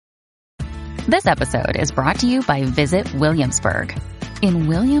This episode is brought to you by Visit Williamsburg. In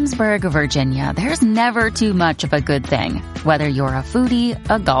Williamsburg, Virginia, there's never too much of a good thing. Whether you're a foodie,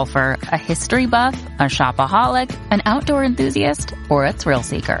 a golfer, a history buff, a shopaholic, an outdoor enthusiast, or a thrill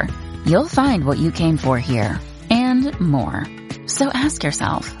seeker, you'll find what you came for here and more. So ask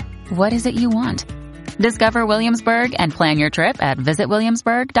yourself, what is it you want? Discover Williamsburg and plan your trip at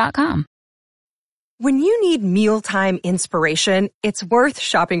visitwilliamsburg.com. When you need mealtime inspiration, it's worth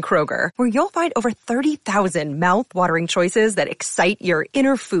shopping Kroger, where you'll find over 30,000 mouth-watering choices that excite your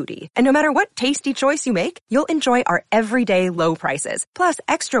inner foodie. And no matter what tasty choice you make, you'll enjoy our everyday low prices, plus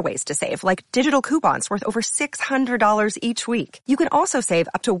extra ways to save, like digital coupons worth over $600 each week. You can also save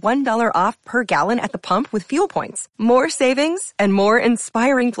up to $1 off per gallon at the pump with fuel points. More savings and more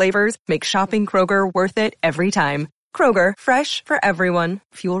inspiring flavors make shopping Kroger worth it every time. Kroger, fresh for everyone.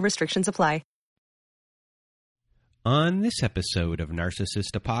 Fuel restrictions apply. On this episode of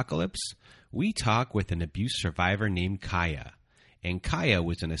Narcissist Apocalypse, we talk with an abuse survivor named Kaya. And Kaya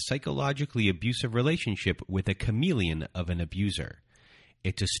was in a psychologically abusive relationship with a chameleon of an abuser.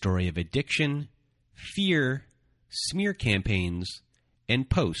 It's a story of addiction, fear, smear campaigns, and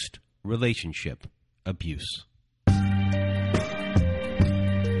post-relationship abuse.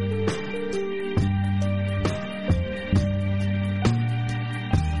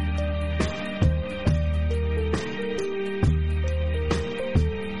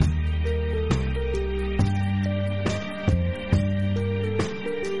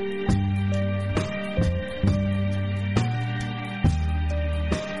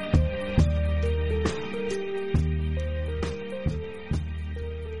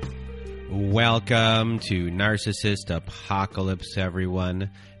 Welcome to Narcissist Apocalypse, everyone.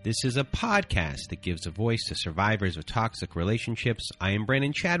 This is a podcast that gives a voice to survivors of toxic relationships. I am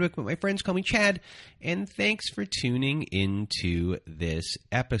Brandon Chadwick, but my friends call me Chad, and thanks for tuning into this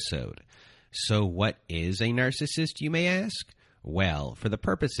episode. So what is a narcissist, you may ask? Well, for the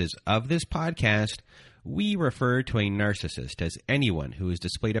purposes of this podcast, we refer to a narcissist as anyone who has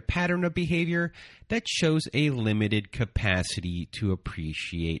displayed a pattern of behavior that shows a limited capacity to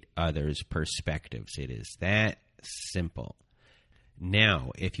appreciate others' perspectives. It is that simple.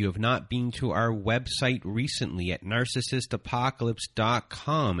 Now, if you have not been to our website recently at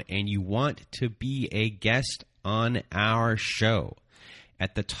narcissistapocalypse.com and you want to be a guest on our show,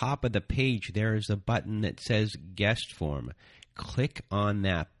 at the top of the page there is a button that says Guest Form. Click on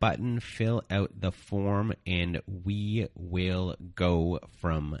that button, fill out the form, and we will go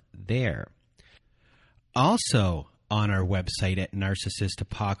from there. Also, on our website at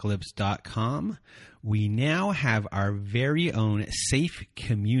narcissistapocalypse.com, we now have our very own Safe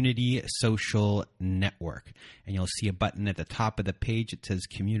Community Social Network. And you'll see a button at the top of the page that says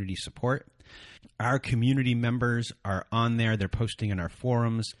Community Support. Our community members are on there. They're posting in our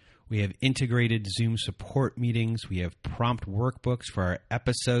forums. We have integrated Zoom support meetings. We have prompt workbooks for our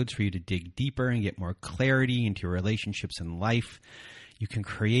episodes for you to dig deeper and get more clarity into your relationships and life. You can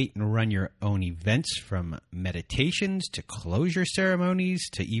create and run your own events, from meditations to closure ceremonies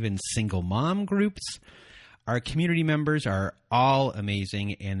to even single mom groups. Our community members are all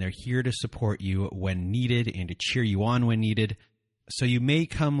amazing, and they're here to support you when needed and to cheer you on when needed. So you may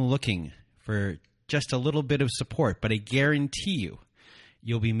come looking for just a little bit of support, but I guarantee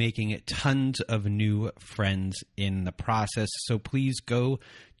you'll be making tons of new friends in the process. So please go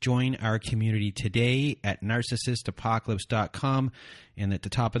join our community today at narcissistapocalypse.com. And at the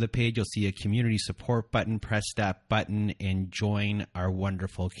top of the page, you'll see a community support button. Press that button and join our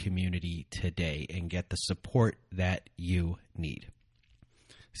wonderful community today and get the support that you need.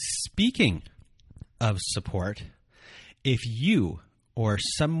 Speaking of support, if you or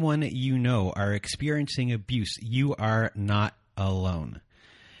someone you know are experiencing abuse, you are not alone.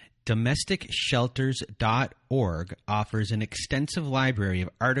 DomesticShelters.org offers an extensive library of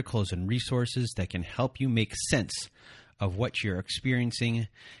articles and resources that can help you make sense of what you're experiencing,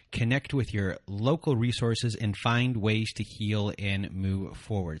 connect with your local resources, and find ways to heal and move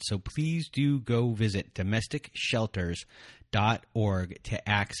forward. So please do go visit DomesticShelters.org to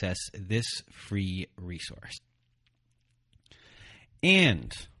access this free resource.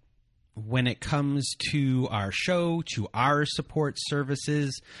 And when it comes to our show, to our support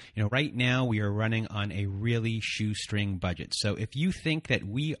services, right now we are running on a really shoestring budget. So if you think that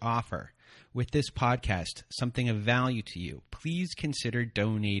we offer with this podcast something of value to you, please consider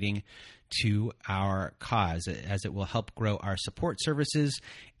donating to our cause, as it will help grow our support services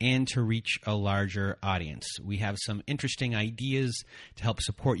and to reach a larger audience. We have some interesting ideas to help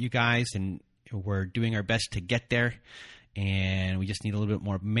support you guys, and we're doing our best to get there. And we just need a little bit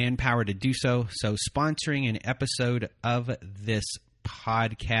more manpower to do so. So sponsoring an episode of this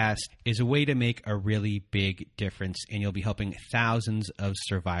podcast is a way to make a really big difference, and you'll be helping thousands of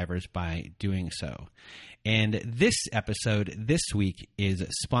survivors by doing so. And this episode this week is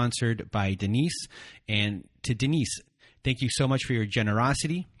sponsored by Denise. And to Denise, thank you so much for your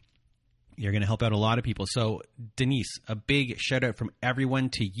generosity. You're going to help out a lot of people. So, Denise, a big shout out from everyone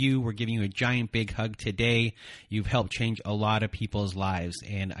to you. We're giving you a giant big hug today. You've helped change a lot of people's lives,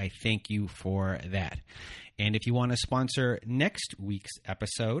 and I thank you for that. And if you want to sponsor next week's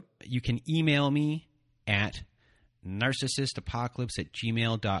episode, you can email me at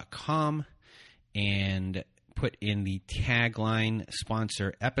narcissistapocalypse@gmail.com and put in the tagline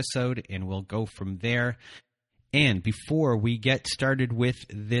sponsor episode, and we'll go from there. And before we get started with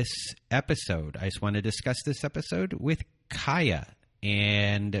this episode, I just want to discuss this episode with Kaya.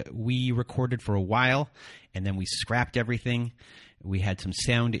 And we recorded for a while, and then we scrapped everything. We had some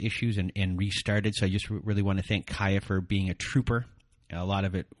sound issues and restarted. So I just really want to thank Kaya for being a trooper. All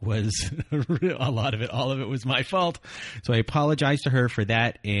of it was my fault. So I apologize to her for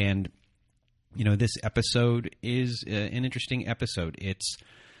that. And, you know, this episode is an interesting episode. It's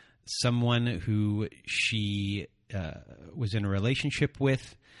someone who she was in a relationship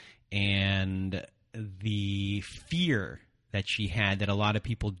with, and the fear that she had, that a lot of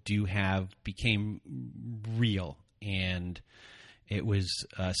people do have, became real. And it was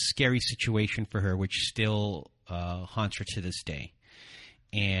a scary situation for her, which still haunts her to this day.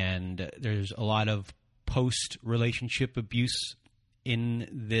 And there's a lot of post-relationship abuse in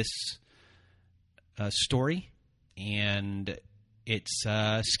this story. And it's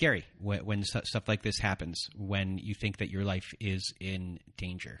scary when stuff like this happens, when you think that your life is in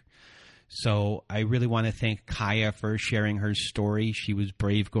danger. So I really want to thank Kaya for sharing her story. She was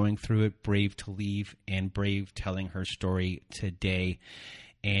brave going through it, brave to leave, and brave telling her story today.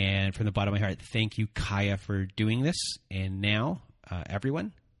 And from the bottom of my heart, thank you, Kaya, for doing this. And now,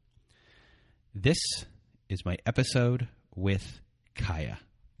 everyone, this is my episode with Kaya.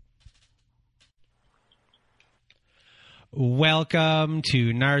 Welcome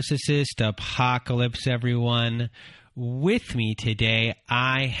to Narcissist Apocalypse, everyone. With me today,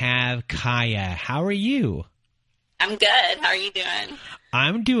 I have Kaya. How are you? I'm good. How are you doing?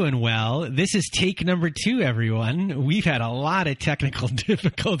 I'm doing well. This is take number 2, everyone. We've had a lot of technical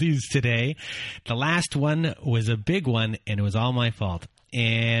difficulties today. The last one was a big one, and it was all my fault.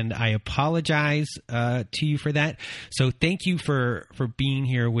 And I apologize to you for that. So thank you for being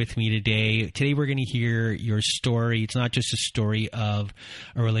here with me today. Today we're going to hear your story. It's not just a story of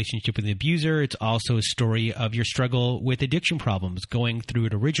a relationship with an abuser. It's also a story of your struggle with addiction problems, going through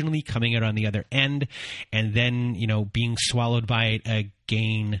it originally, coming out on the other end, and then, you know, being swallowed by it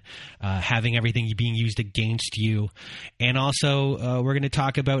again, having everything being used against you. And also we're going to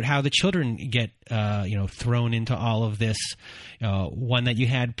talk about how the children get thrown into all of this. One that you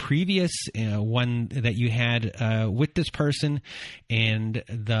had previous, one that you had with this person, and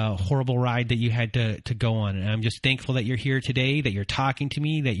the horrible ride that you had to go on. And I'm just thankful that you're here today, that you're talking to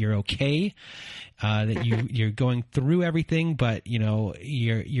me, that you're okay, that you're going through everything, but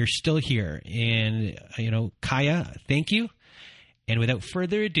you're still here. And Kaya, thank you. And without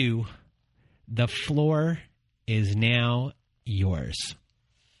further ado, the floor is now yours.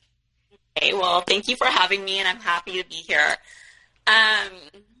 Okay, well, thank you for having me, and I'm happy to be here.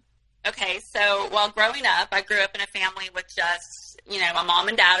 Okay, so, growing up, I grew up in a family with just, my mom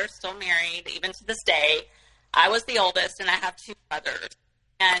and dad are still married, even to this day. I was the oldest, and I have 2 brothers,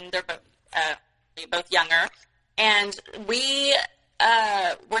 and they're both younger. And we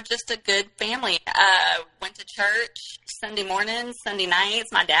we're just a good family. Went to church Sunday mornings, Sunday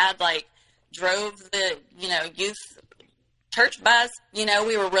nights. My dad drove the youth church bus. We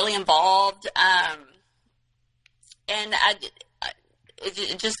were really involved, and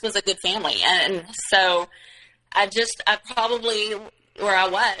it just was a good family. And so I probably, where I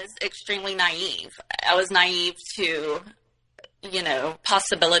was, extremely naive. I was naive to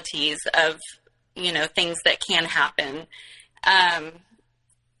possibilities of things that can happen. I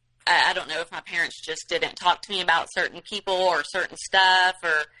don't know if my parents just didn't talk to me about certain people or certain stuff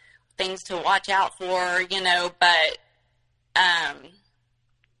or things to watch out for, but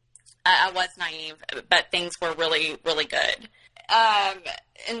I was naive, but things were really, really good.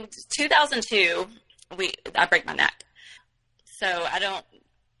 In 2002, I break my neck. So I don't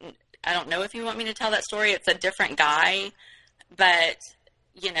know if you want me to tell that story. It's a different guy, but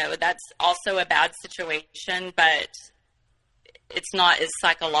that's also a bad situation, but it's not as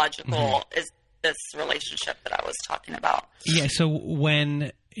psychological as this relationship that I was talking about. Yeah. So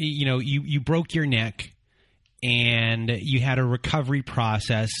when, you broke your neck and you had a recovery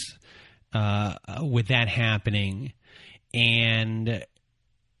process with that happening, and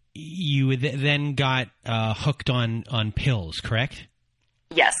you then got hooked on pills, correct?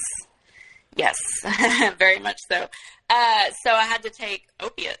 Yes, very much so. So I had to take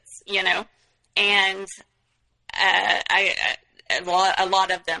opiates, and a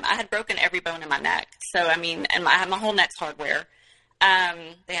lot of them. I had broken every bone in my neck, so and my whole neck's hardware.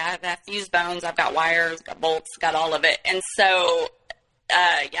 I have fused bones. I've got wires, got bolts, got all of it, and so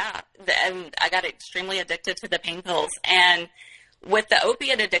and I got extremely addicted to the pain pills. And with the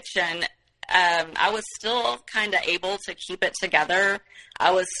opiate addiction, I was still kind of able to keep it together.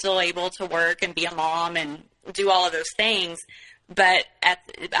 I was still able to work and be a mom and do all of those things. But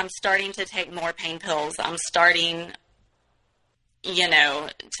I'm starting to take more pain pills. I'm starting,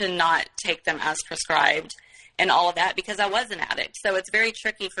 to not take them as prescribed and all of that, because I was an addict. So it's very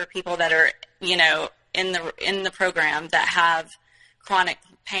tricky for people that are, in the program that have chronic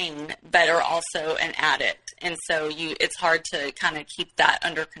pain but are also an addict. And so it's hard to kind of keep that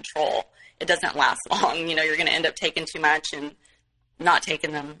under control. It doesn't last long. You're going to end up taking too much and not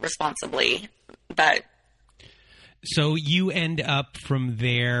taking them responsibly. But so you end up from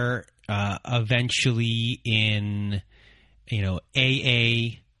there eventually in,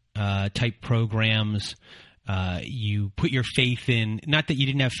 AA type programs. You put your faith in, not that you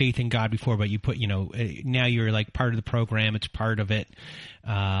didn't have faith in God before, but you put, now you're like part of the program. It's part of it,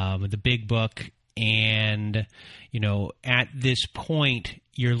 the big book. And, at this point,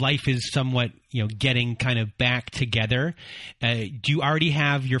 your life is somewhat, getting kind of back together. Do you already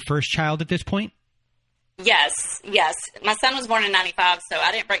have your first child at this point? Yes. My son was born in 95, so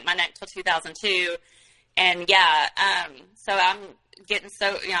I didn't break my neck till 2002. And so I'm getting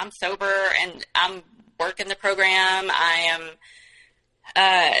I'm sober and I'm working the program. I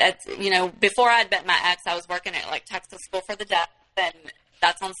am, before I'd met my ex, I was working at like Texas School for the Deaf, and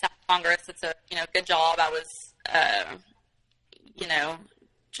that's on South Congress. It's a, good job. I was,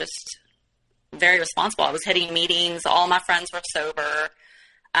 just very responsible. I was hitting meetings. All my friends were sober.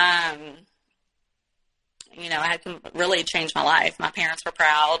 I had really changed my life. My parents were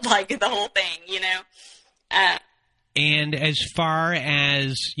proud, like the whole thing, And as far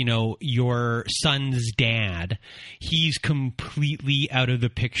as, your son's dad, he's completely out of the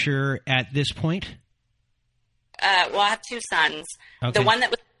picture at this point? Well, I have two sons. Okay. The one that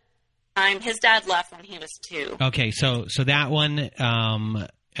was his dad left when he was 2. Okay, so that one,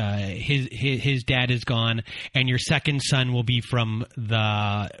 his dad is gone, and your second son will be from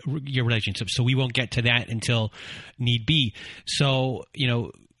your relationship. So we won't get to that until need be. So,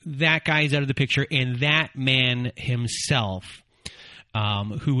 that guy's out of the picture, and that man himself,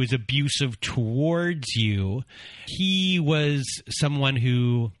 who was abusive towards you, he was someone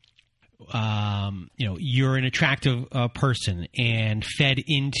who, you're an attractive person and fed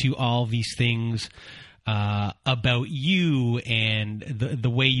into all these things about you and the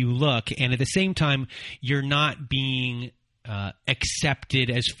way you look. And at the same time, you're not being accepted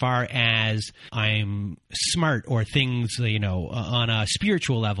as far as I'm smart or things, on a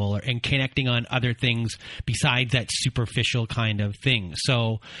spiritual level and connecting on other things besides that superficial kind of thing.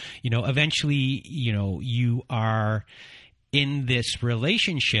 So, eventually, you are in this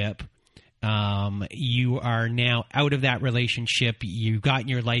relationship. You are now out of that relationship. You've gotten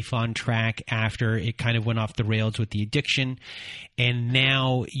your life on track after it kind of went off the rails with the addiction. And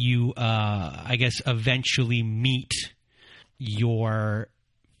now you, eventually meet your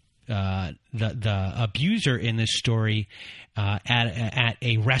the abuser in this story at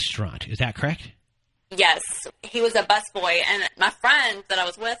a restaurant. Is that correct? Yes, he was a busboy, and my friend that I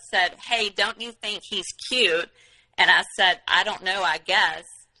was with said, "Hey, don't you think he's cute?" And I said, "I don't know, I guess."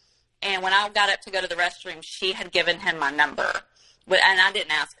 And when I got up to go to the restroom, she had given him my number, and I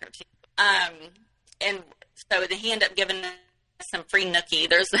didn't ask her to. And so he ended up giving some free nookie.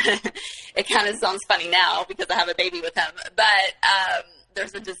 It kind of sounds funny now because I have a baby with him, but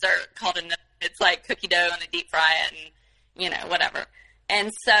there's a dessert called a nookie. It's like cookie dough and they deep fry it and, whatever.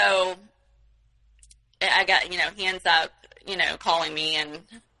 And so I got, he ends up, calling me and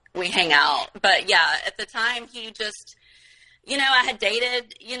we hang out. But yeah, at the time he just, I had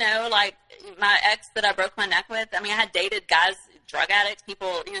dated, like my ex that I broke my neck with. I mean, I had dated guys, drug addicts,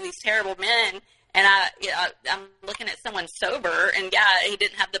 people, these terrible men. And I'm looking at someone sober, and he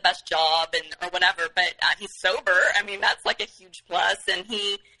didn't have the best job or whatever, but he's sober. I mean, that's like a huge plus. And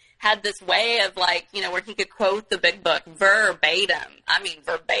he had this way of like, where he could quote the big book verbatim. I mean,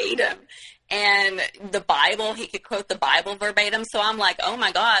 verbatim. And the Bible, he could quote the Bible verbatim. So I'm like, oh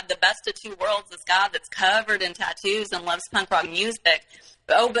my God, the best of two worlds, this guy that's covered in tattoos and loves punk rock music.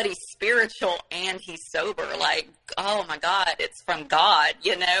 Oh, but he's spiritual and he's sober. Like, oh my God, it's from God,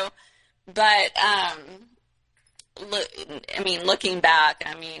 But looking back,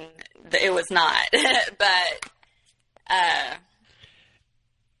 it was not, but,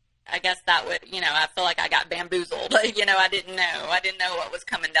 I guess that would, I feel like I got bamboozled. I didn't know what was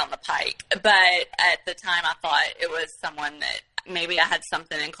coming down the pike. But at the time, I thought it was someone that maybe I had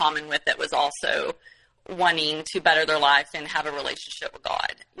something in common with, that was also wanting to better their life and have a relationship with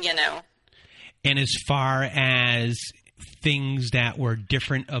God, And as far as things that were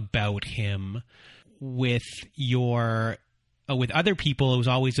different about him with other people, it was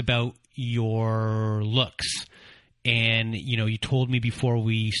always about your looks. And, you told me before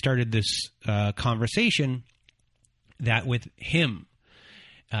we started this conversation that with him,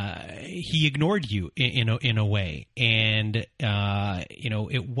 he ignored you in a way. And,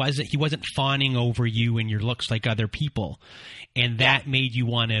 he wasn't fawning over you and your looks like other people. And that made you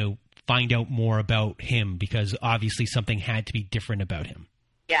want to find out more about him, because obviously something had to be different about him.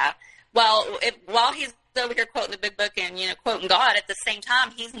 Yeah. Well, while he's over here quoting the big book and, quoting God, at the same time,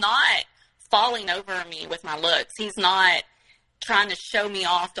 he's not falling over me with my looks. He's not trying to show me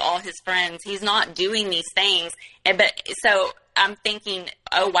off to all his friends. He's not doing these things. So I'm thinking,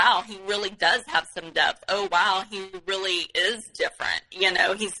 oh, wow, he really does have some depth. Oh, wow, he really is different.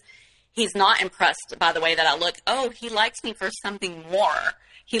 He's not impressed by the way that I look. Oh, he likes me for something more.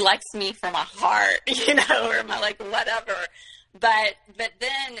 He likes me for my heart, or my, whatever. But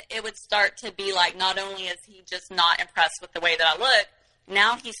then it would start to be like, not only is he just not impressed with the way that I look,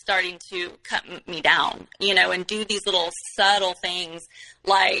 now he's starting to cut me down, and do these little subtle things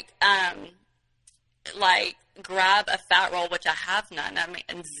like grab a fat roll, which I have none.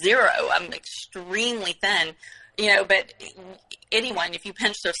 Zero. I'm extremely thin, but anyone, if you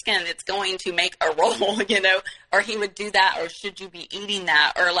pinch their skin, it's going to make a roll, or he would do that, or should you be eating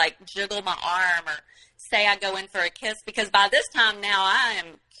that, or jiggle my arm, or say I go in for a kiss, because by this time now I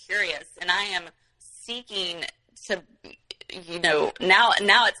am curious and I am seeking to, now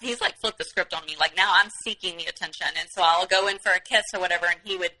he's flipped the script on me. Now I'm seeking the attention. And so I'll go in for a kiss or whatever. And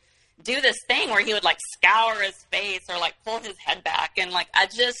he would do this thing where he would scour his face or pull his head back. And I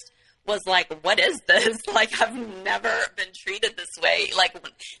just was like, what is this? I've never been treated this way.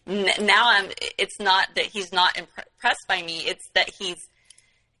 Now it's not that he's not impressed by me. It's that he's,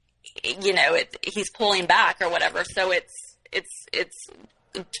 he's pulling back or whatever. So it's,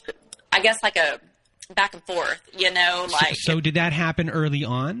 I guess a back and forth, So did that happen early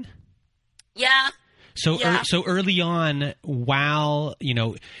on? Yeah. So early on, while,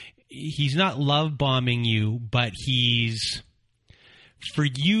 he's not love bombing you, but for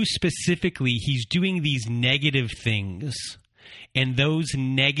you specifically, he's doing these negative things, and those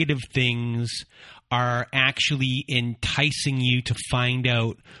negative things are actually enticing you to find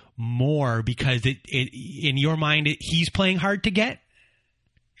out more, because it in your mind, he's playing hard to get?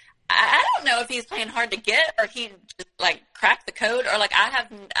 I don't know if he's playing hard to get, or he just cracked the code, or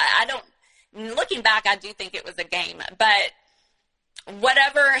I don't, looking back, I do think it was a game, but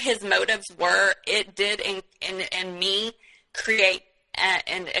whatever his motives were, it did in me create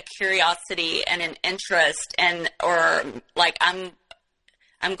a curiosity and an interest, or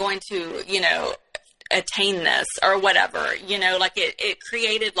I'm going to, attain this or whatever, it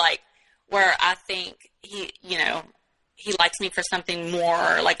created where I think he likes me for something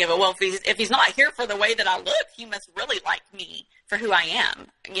more. If he's not here for the way that I look, he must really like me for who I am,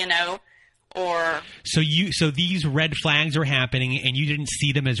 Or so these red flags are happening, and you didn't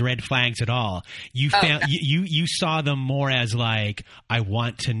see them as red flags at all. You found you saw them more as I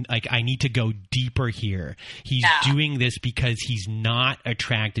want to, I need to go deeper here. He's doing this because he's not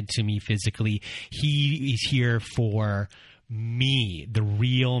attracted to me physically. He is here for me, the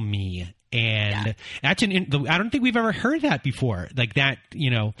real me. And that's I don't think we've ever heard that before. That,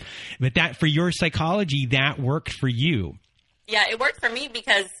 but that for your psychology, that worked for you. Yeah, it worked for me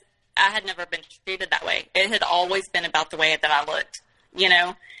because I had never been treated that way. It had always been about the way that I looked,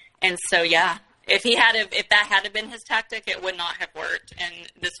 And so, if that had been his tactic, it would not have worked. And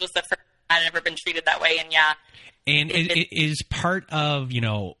this was the first time I'd ever been treated that way. And And it is part of,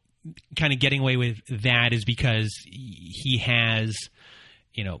 kind of getting away with that is because he has,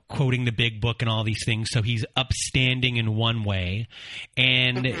 quoting the big book and all these things. So he's upstanding in one way.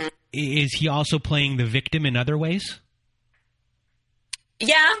 And is he also playing the victim in other ways?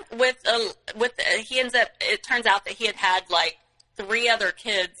 Yeah, he ends up, it turns out that he had 3 other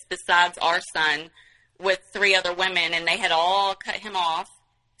kids besides our son with 3 other women, and they had all cut him off.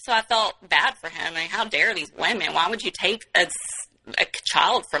 So I felt bad for him. How dare these women? Why would you take a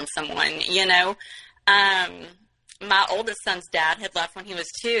child from someone, My oldest son's dad had left when he was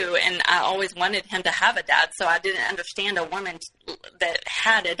 2, and I always wanted him to have a dad, so I didn't understand a woman that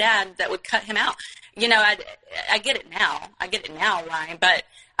had a dad that would cut him out. You know, I get it now. I get it now, Ryan, but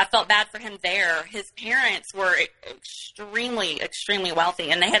I felt bad for him there. His parents were extremely, extremely wealthy,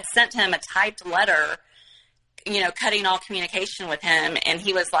 and they had sent him a typed letter, you know, cutting all communication with him. And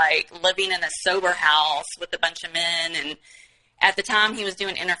he was like living in a sober house with a bunch of men. And at the time he was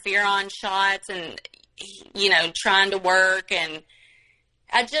doing interferon shots and, you know, trying to work. And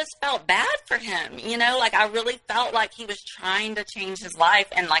I just felt bad for him, you know, like I really felt like he was trying to change his life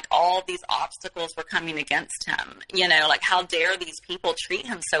and like all these obstacles were coming against him, you know, like how dare these people treat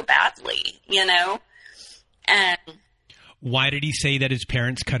him so badly, you know? And why did he say that his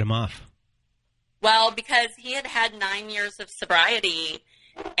parents cut him off? Well, because he had had 9 years of sobriety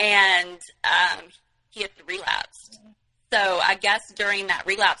and he had relapsed. So I guess during that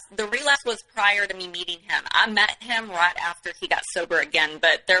relapse, the relapse was prior to me meeting him. I met him right after he got sober again,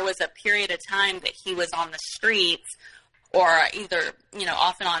 but there was a period of time that he was on the streets or either, you know,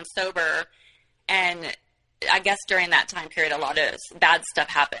 off and on sober. And I guess during that time period, a lot of bad stuff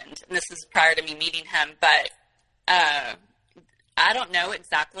happened. And this is prior to me meeting him, but I don't know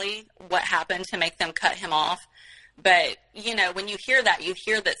exactly what happened to make them cut him off. But, you know, when you hear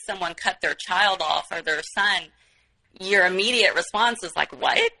that someone cut their child off or their son, your immediate response is like,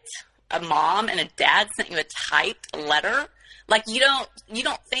 what? A mom and a dad sent you a typed letter? Like, you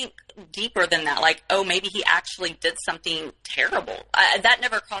don't think deeper than that. Like, oh, maybe he actually did something terrible. That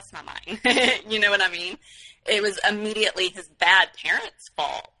never crossed my mind. You know what I mean? It was immediately his bad parents'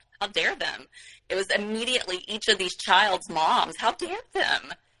 fault. How dare them? It was immediately each of these child's moms. How dare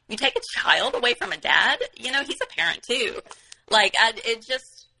them? You take a child away from a dad? You know, he's a parent too. Like, I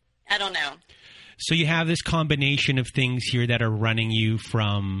don't know. So you have this combination of things here that are running you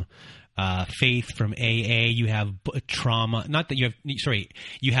from faith, from AA. You have trauma. Not that you have – sorry.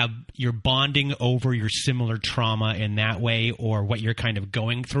 You're bonding over your similar trauma in that way or what you're kind of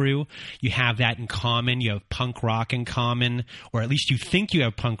going through. You have that in common. You have punk rock in common, or at least you think you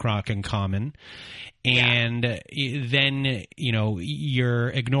have punk rock in common. And then, you know, you're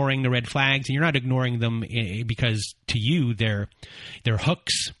ignoring the red flags, and you're not ignoring them because to you they're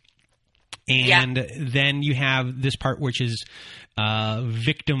hooks. And then you have this part which is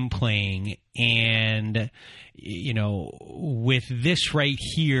victim playing. And, you know, with this right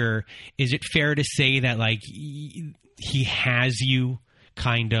here, is it fair to say that, like, he has you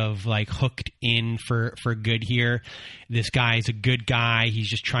kind of, like, hooked in for good here? This guy's a good guy. He's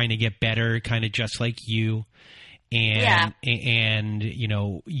just trying to get better, kind of just like you. And you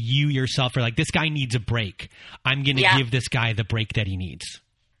know, you yourself are like, this guy needs a break. I'm going to give this guy the break that he needs.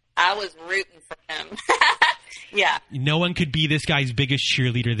 I was rooting for him. Yeah. No one could be this guy's biggest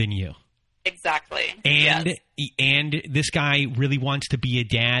cheerleader than you. Exactly. And this guy really wants to be a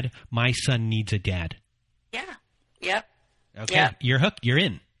dad. My son needs a dad. Yeah. Yep. Okay. Yep. You're hooked. You're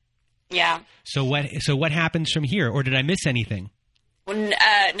in. Yeah. So what happens from here? Or did I miss anything? Well,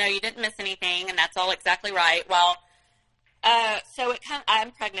 no, you didn't miss anything, and that's all exactly right. Well, so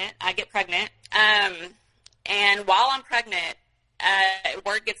I'm pregnant. I get pregnant. And while I'm pregnant,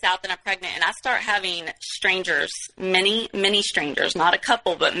 word gets out that I'm pregnant, and I start having strangers, many strangers, not a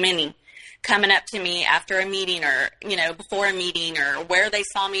couple, but many, coming up to me after a meeting or, you know, before a meeting or where they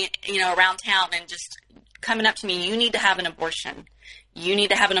saw me, you know, around town, and just coming up to me, you need to have an abortion. You need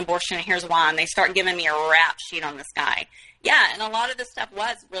to have an abortion, and here's why. And they start giving me a rap sheet on this guy. Yeah, and a lot of this stuff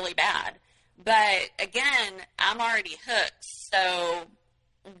was really bad. But, again, I'm already hooked. So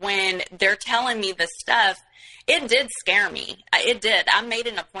when they're telling me this stuff, it did scare me. It did. I made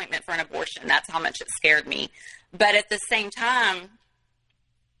an appointment for an abortion. That's how much it scared me. But at the same time,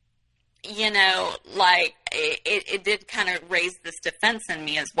 you know, like, it did kind of raise this defense in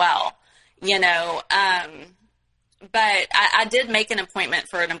me as well, you know. But I did make an appointment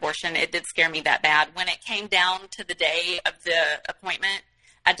for an abortion. It did scare me that bad. When it came down to the day of the appointment,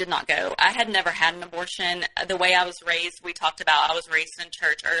 I did not go. I had never had an abortion. The way I was raised, we talked about, I was raised in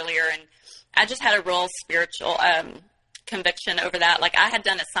church earlier, and I just had a real spiritual conviction over that. Like, I had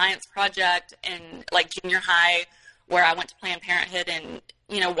done a science project in, like, junior high where I went to Planned Parenthood and,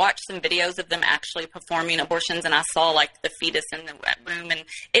 you know, watched some videos of them actually performing abortions, and I saw, like, the fetus in the womb, and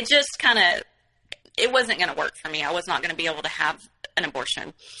it just kind of, it wasn't going to work for me. I was not going to be able to have an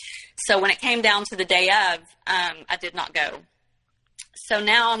abortion. So when it came down to the day of, I did not go. So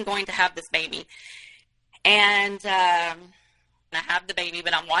now I'm going to have this baby. And I have the baby,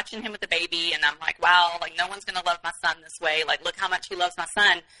 but I'm watching him with the baby, and I'm like, wow, like, no one's going to love my son this way. Like, look how much he loves my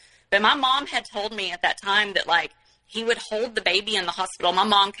son. But my mom had told me at that time that, like, he would hold the baby in the hospital. My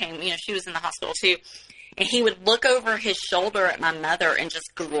mom came, you know, she was in the hospital too. And he would look over his shoulder at my mother and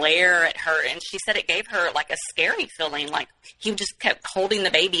just glare at her. And she said it gave her like a scary feeling. Like he just kept holding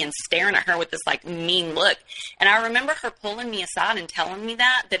the baby and staring at her with this like mean look. And I remember her pulling me aside and telling me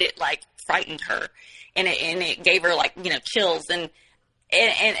that it like frightened her. And it gave her like, chills. And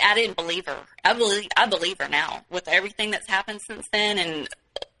I didn't believe her. I believe her now with everything that's happened since then and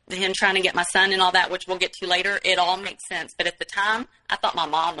him trying to get my son and all that, which we'll get to later. It all makes sense. But at the time, I thought my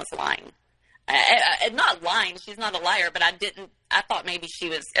mom was lying. Not lying. She's not a liar, but I thought maybe she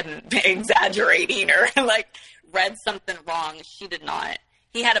was exaggerating or like read something wrong. She did not.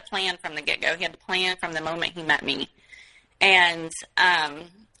 He had a plan from the get-go. He had a plan from the moment he met me. And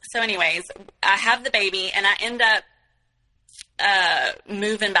so anyways, I have the baby and I end up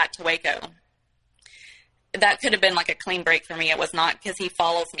moving back to Waco. That could have been like a clean break for me. It was not, because he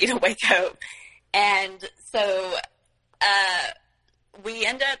follows me to Waco. And so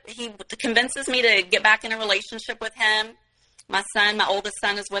he convinces me to get back in a relationship with him. My oldest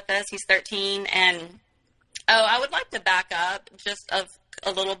son is with us. He's 13. And, I would like to back up just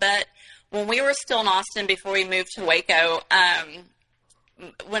a little bit. When we were still in Austin before we moved to Waco,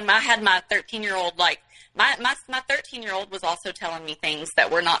 when I had my 13-year-old, like my 13-year-old was also telling me things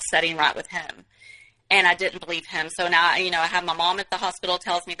that were not setting right with him. And I didn't believe him. So now, I have my mom at the hospital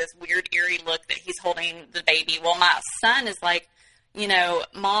tells me this weird, eerie look that he's holding the baby. Well, my son is like,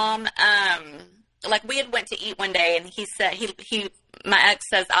 Mom, like we had went to eat one day and he said, my ex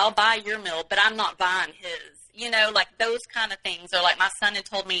says, I'll buy your meal, but I'm not buying his, like those kind of things. Or like my son had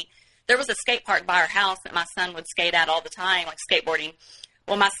told me there was a skate park by our house that my son would skate at all the time, like skateboarding.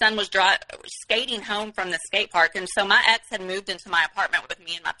 Well, my son was skating home from the skate park. And so my ex had moved into my apartment with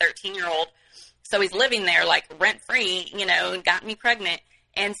me and my 13-year-old. So he's living there like rent free, and got me pregnant.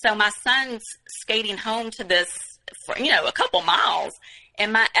 And so my son's skating home to this, for, a couple miles.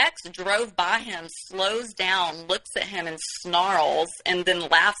 And my ex drove by him, slows down, looks at him and snarls and then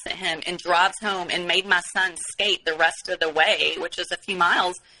laughs at him and drives home and made my son skate the rest of the way, which is a few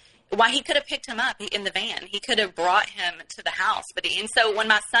miles. Why, he could have picked him up in the van. He could have brought him to the house. And so when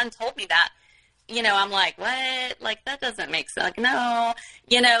my son told me that, I'm like, what? Like, that doesn't make sense. Like, no,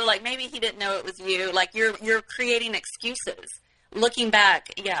 like maybe he didn't know it was you. Like you're creating excuses. Looking back,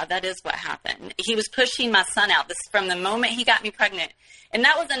 yeah, that is what happened. He was pushing my son out from the moment he got me pregnant. And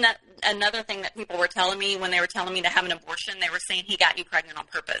that was another thing that people were telling me when they were telling me to have an abortion. They were saying he got you pregnant on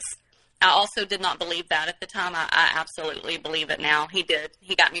purpose. I also did not believe that at the time. I absolutely believe it now. He did.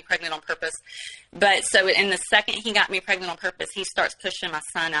 He got me pregnant on purpose. But so in the second he got me pregnant on purpose, he starts pushing my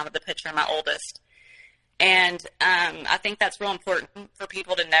son out of the picture, my oldest. And I think that's real important for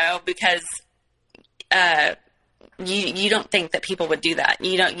people to know, because you don't think that people would do that.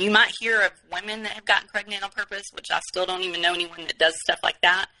 You might hear of women that have gotten pregnant on purpose, which I still don't even know anyone that does stuff like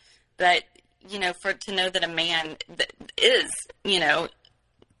that. But, to know that a man that is,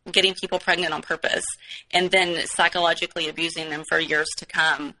 getting people pregnant on purpose and then psychologically abusing them for years to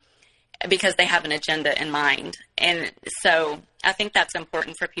come because they have an agenda in mind. And so I think that's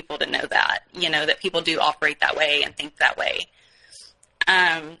important for people to know that, that people do operate that way and think that way.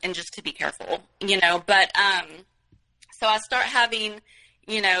 And just to be careful, but, so I start having,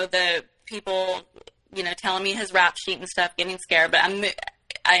 the people, telling me his rap sheet and stuff, getting scared, but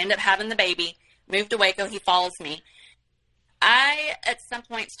I end up having the baby, moved to Waco. He follows me. I, at some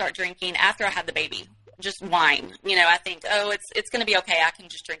point, start drinking after I had the baby, just wine. I think, it's going to be okay. I can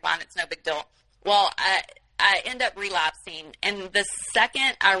just drink wine. It's no big deal. Well, I end up relapsing. And the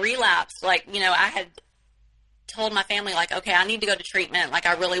second I relapsed, I had told my family, okay, I need to go to treatment.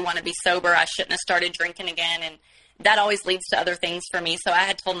 I really want to be sober. I shouldn't have started drinking again. And that always leads to other things for me. So I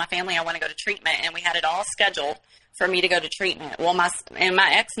had told my family I want to go to treatment, and we had it all scheduled for me to go to treatment. Well, my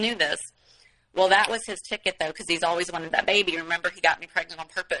ex knew this. Well, that was his ticket, though, because he's always wanted that baby. Remember, he got me pregnant on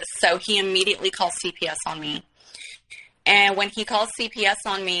purpose. So he immediately calls CPS on me. And when he calls CPS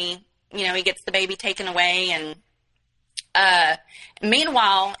on me, he gets the baby taken away. And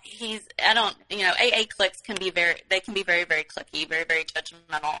meanwhile, AA cliques can be very, very cliquey, very, very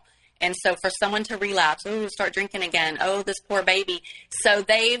judgmental. And so for someone to relapse, start drinking again, this poor baby. So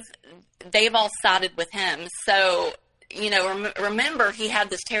they've all sided with him. So, remember, he had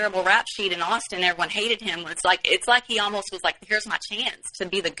this terrible rap sheet in Austin. Everyone hated him. It's like he almost was like, here's my chance to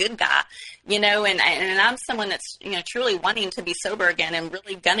be the good guy, and I'm someone that's, truly wanting to be sober again and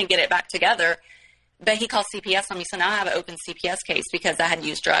really going to get it back together. But he called CPS on me. So now I have an open CPS case because I had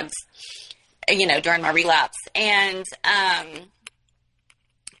used drugs, during my relapse. And,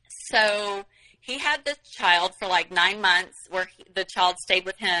 so he had this child for 9 months where the child stayed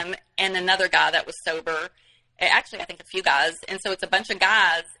with him and another guy that was sober. Actually, I think a few guys. And so it's a bunch of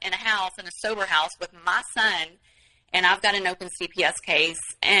guys in a house, in a sober house with my son, and I've got an open CPS case.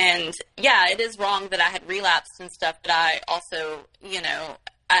 And, yeah, it is wrong that I had relapsed and stuff, but I also, you know,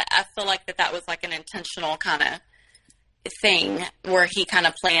 I feel like that was like an intentional kind of thing where he kind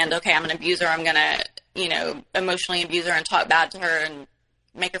of planned, okay, I'm going to abuse her. I'm going to, you know, emotionally abuse her and talk bad to her and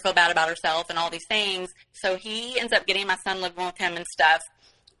make her feel bad about herself and all these things. So he ends up getting my son living with him and stuff.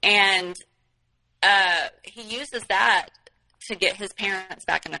 And he uses that to get his parents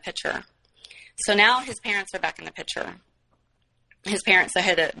back in the picture. So now his parents are back in the picture. His parents that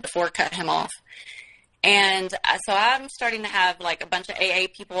had before cut him off. And so I'm starting to have like a bunch of AA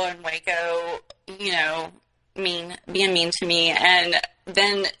people in Waco, you know, being mean to me. And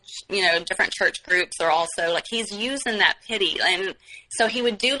then, you know, different church groups are also like, he's using that pity. And so he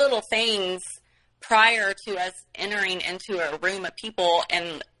would do little things prior to us entering into a room of people,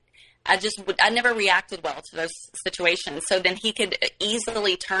 and I never reacted well to those situations. So then he could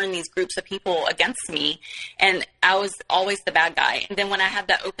easily turn these groups of people against me, and I was always the bad guy. And then when I had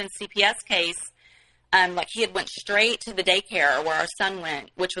that open CPS case, like he had went straight to the daycare where our son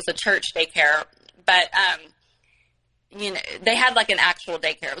went, which was a church daycare. But, you know, they had like an actual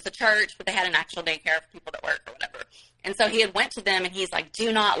daycare. It was a church, but they had an actual daycare for people that work or whatever. And so he had went to them, and he's like,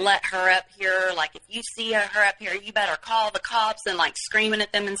 do not let her up here. Like, if you see her up here, you better call the cops, and like screaming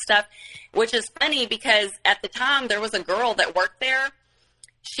at them and stuff, which is funny because at the time there was a girl that worked there.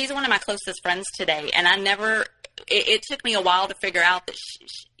 She's one of my closest friends today. And it took me a while to figure out that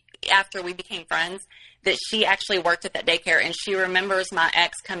after we became friends, that she actually worked at that daycare, and she remembers my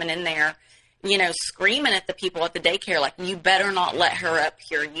ex coming in there, you know, screaming at the people at the daycare, like, you better not let her up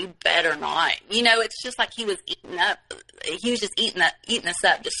here. You better not. You know, it's just like he was just eating us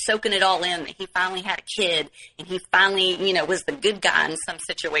up, just soaking it all in. He finally had a kid, and he finally, you know, was the good guy in some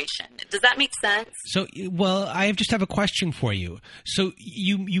situation. Does that make sense? So, well, I just have a question for you. So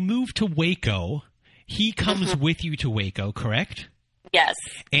you moved to Waco. He comes with you to Waco, correct? Yes.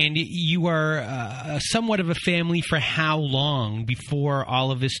 And you are somewhat of a family for how long before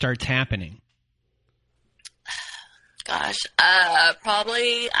all of this starts happening? Gosh,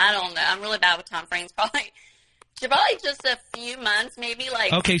 probably, I don't know. I'm really bad with time frames. Probably just a few months, maybe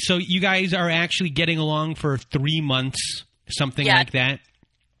like. Okay, so you guys are actually getting along for 3 months, something like that?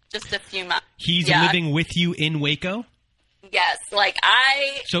 Just a few months. He's living with you in Waco? Yes, like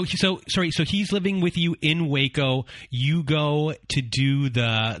So he's living with you in Waco. You go to do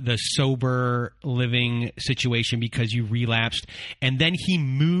the sober living situation because you relapsed, and then he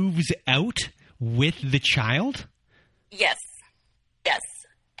moves out with the child? Yes.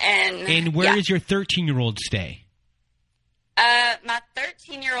 And where does your 13-year-old stay? My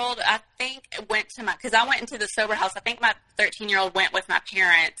 13-year-old, I think, went to because I went into the sober house. I think my 13-year-old went with my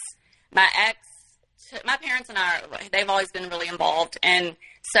parents. My parents and I, they've always been really involved. And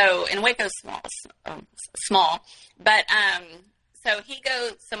so, in Waco's small. But, so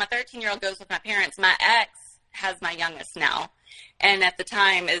my 13-year-old goes with my parents. My ex has my youngest now. And at the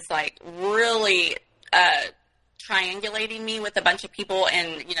time is like really, triangulating me with a bunch of people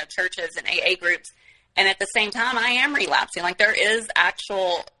in, you know, churches and AA groups. And at the same time, I am relapsing. Like, there is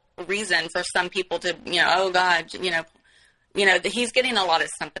actual reason for some people to, you know, oh God, you know, he's getting a lot of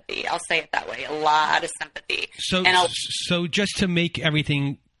sympathy. I'll say it that way, a lot of sympathy. So just to make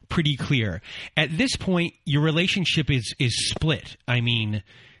everything pretty clear, at this point, your relationship is split. I mean,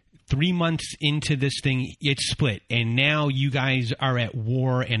 3 months into this thing, it's split. And now you guys are at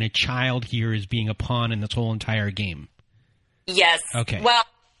war, and a child here is being a pawn in this whole entire game. Yes. Okay. Well,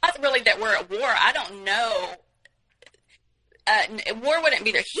 not really that we're at war. I don't know. War wouldn't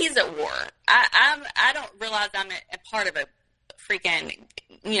be there. He's at war. I don't realize I'm a part of a freaking,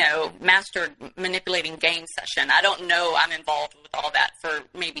 you know, master manipulating game session. I don't know I'm involved with all that for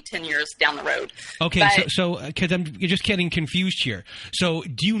maybe 10 years down the road. Okay, so because you're just getting confused here. So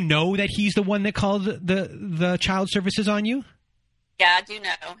do you know that he's the one that called the child services on you? Yeah, I do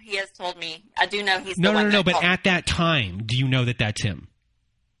know. He has told me. I do know he's the one. No. But at that time, do you know that that's him?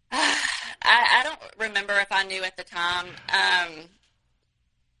 I don't remember if I knew at the time.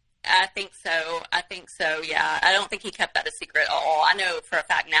 I think so. Yeah. I don't think he kept that a secret at all. I know for a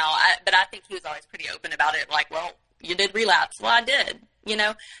fact now, but I think he was always pretty open about it. Like, well, you did relapse. Well, I did, you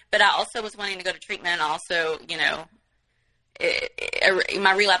know, but I also was wanting to go to treatment. Also, you know,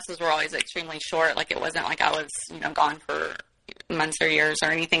 my relapses were always extremely short. Like, it wasn't like I was, you know, gone for months or years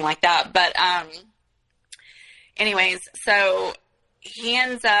or anything like that. But, anyways, so he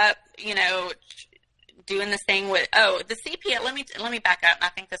ends up, you know, doing this thing with, the CPS, let me back up. And I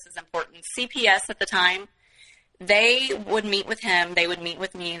think this is important. CPS at the time, they would meet with him. They would meet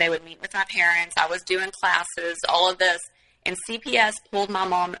with me. They would meet with my parents. I was doing classes, all of this. And CPS pulled my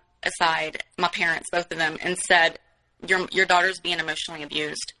mom aside, my parents, both of them, and said, your daughter's being emotionally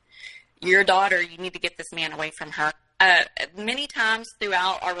abused. Your daughter, you need to get this man away from her. Many times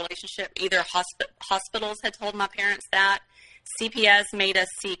throughout our relationship, either hospitals had told my parents that, CPS made us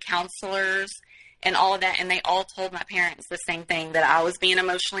see counselors and all of that, and they all told my parents the same thing, that I was being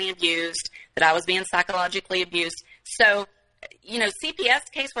emotionally abused, that I was being psychologically abused. So, CPS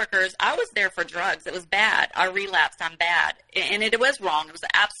caseworkers, I was there for drugs. It was bad. I relapsed. I'm bad. And it was wrong. It was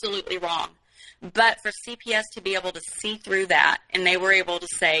absolutely wrong. But for CPS to be able to see through that, and they were able to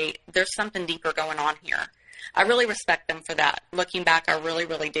say, there's something deeper going on here. I really respect them for that. Looking back, I really,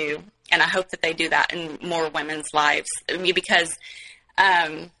 really do. And I hope that they do that in more women's lives. Because,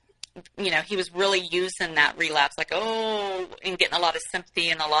 he was really using that relapse, and getting a lot of sympathy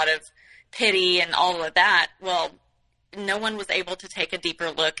and a lot of pity and all of that. Well, no one was able to take a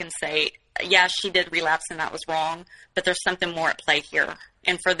deeper look and say, yeah, she did relapse and that was wrong, but there's something more at play here.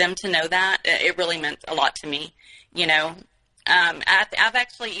 And for them to know that, it really meant a lot to me, I've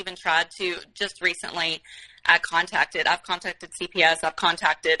actually even tried to, just recently, I've contacted CPS, I've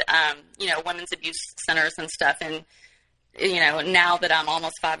contacted, women's abuse centers and stuff. And, now that I'm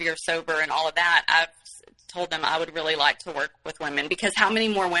almost 5 years sober and all of that, I've told them I would really like to work with women, because how many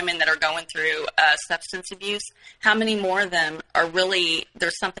more women that are going through substance abuse, how many more of them are really,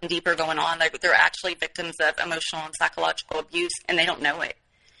 there's something deeper going on. They're actually victims of emotional and psychological abuse, and they don't know it.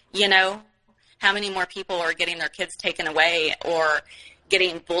 How many more people are getting their kids taken away or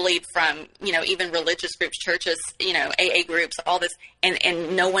getting bullied from, even religious groups, churches, AA groups, all this,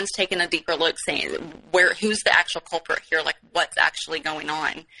 and no one's taking a deeper look saying who's the actual culprit here, what's actually going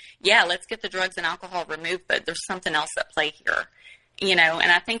on. Yeah, let's get the drugs and alcohol removed, but there's something else at play here, and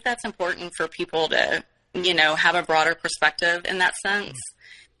I think that's important for people to, have a broader perspective in that sense.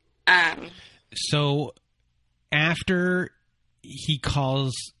 So after he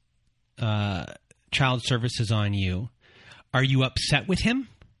calls child services on you, are you upset with him?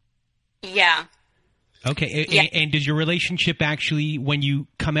 Yeah. Okay. Yeah. And does your relationship actually, when you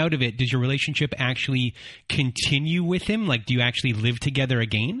come out of it, does your relationship actually continue with him? Do you actually live together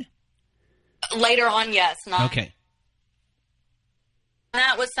again? Later on, yes. Okay.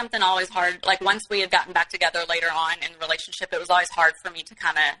 That was something always hard. Once we had gotten back together later on in the relationship, it was always hard for me to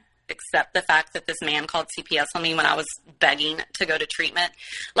kind of accept the fact that this man called CPS on me when I was begging to go to treatment.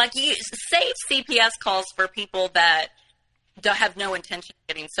 Safe CPS calls for people that don't have no intention of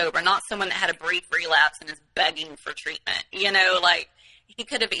getting sober, not someone that had a brief relapse and is begging for treatment. He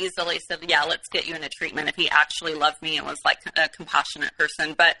could have easily said, yeah, let's get you into treatment if he actually loved me and was a compassionate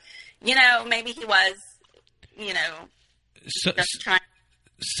person. But, maybe he was, just trying.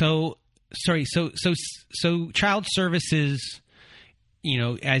 So child services,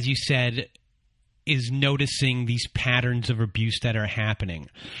 as you said, is noticing these patterns of abuse that are happening.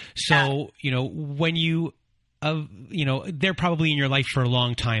 So, when you, they're probably in your life for a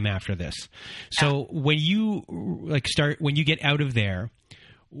long time after this. So when you when you get out of there,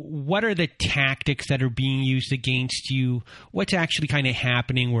 what are the tactics that are being used against you? What's actually kind of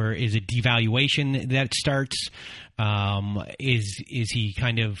happening? Where is it devaluation that starts? Is he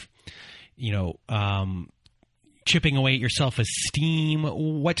kind of, chipping away at your self-esteem?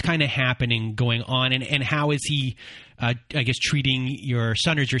 What's kind of happening going on? And how is he, treating your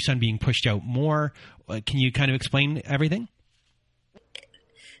son? Or is your son being pushed out more? Can you kind of explain everything?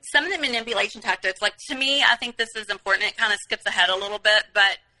 Some of the manipulation tactics, to me, I think this is important. It kind of skips ahead a little bit.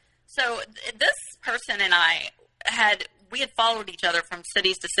 But so this person and we had followed each other from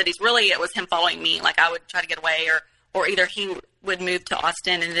cities to cities. Really, it was him following me. I would try to get away, or either he would move to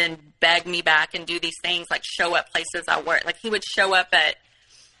Austin and then beg me back and do these things, show up places I work. He would show up at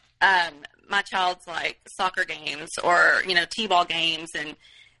my child's soccer games or, t-ball games,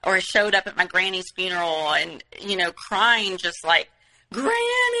 or he showed up at my granny's funeral and, crying just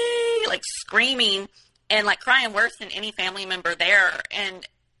Granny, screaming and crying worse than any family member there. And,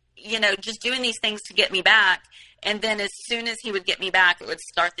 just doing these things to get me back. And then as soon as he would get me back, it would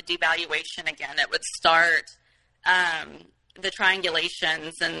start the devaluation again. It would start the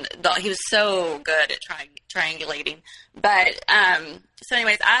triangulations, and he was so good at triangulating. But so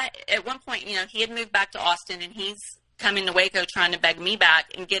anyways, at one point, he had moved back to Austin, and he's coming to Waco trying to beg me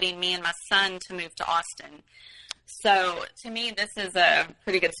back and getting me and my son to move to Austin. So to me, this is a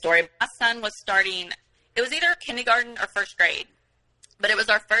pretty good story. My son was starting, it was either kindergarten or first grade, but it was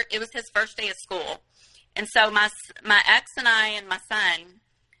his first day of school. And so my ex and I and my son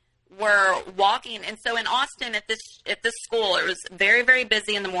were walking. And so in Austin at this school, it was very, very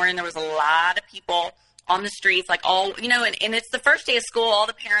busy in the morning. There was a lot of people on the streets, like all, you know, and it's the first day of school. All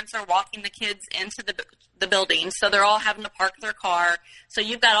the parents are walking the kids into the building. So they're all having to park their car. So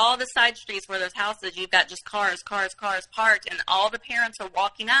you've got all the side streets where there's houses. You've got just cars parked. And all the parents are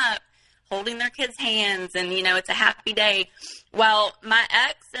walking up, holding their kids' hands. And, you know, it's a happy day. Well, my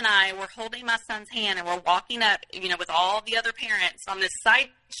ex and I were holding my son's hand and we're walking up, you know, with all the other parents on this side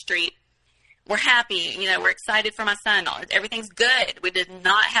street. We're happy. You know, we're excited for my son. Everything's good. We did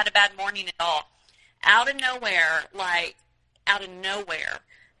not have a bad morning at all. Out of nowhere, my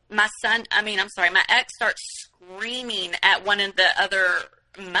ex starts screaming at one of the other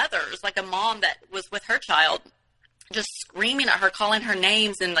mothers, like a mom that was with her child, just screaming at her, calling her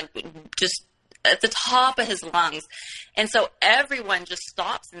names and like just at the top of his lungs. And so everyone just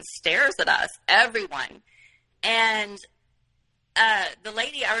stops and stares at us, everyone. And the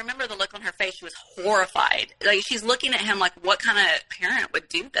lady, I remember the look on her face. She was horrified. Like, she's looking at him like, what kind of parent would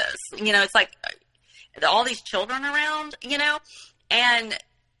do this? You know, it's like all these children around, you know? And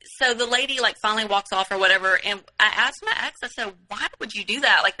so the lady like finally walks off or whatever. And I asked my ex, I said, why would you do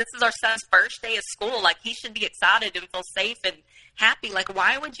that? Like, this is our son's first day of school. Like, he should be excited and feel safe and happy. Like,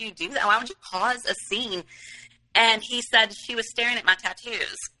 why would you do that? Why would you cause a scene? And he said she was staring at my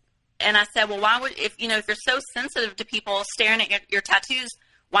tattoos. And I said, well, if you're so sensitive to people staring at your tattoos,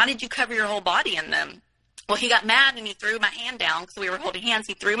 why did you cover your whole body in them? Well, he got mad and he threw my hand down because we were holding hands.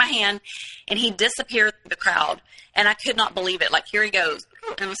 He threw my hand and he disappeared through the crowd. And I could not believe it. Like, here he goes.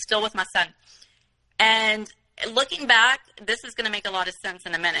 And I was still with my son. And looking back, this is going to make a lot of sense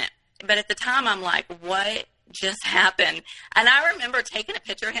in a minute. But at the time, I'm like, what just happened? And I remember taking a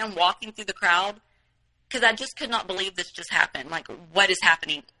picture of him walking through the crowd because I just could not believe this just happened. Like, what is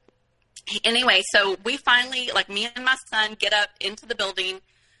happening? Anyway, so we finally, like, me and my son get up into the building.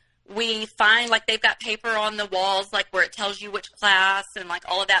 We find, like, they've got paper on the walls, like, where it tells you which class and, like,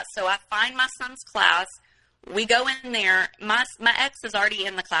 all of that. So I find my son's class. We go in there. My ex is already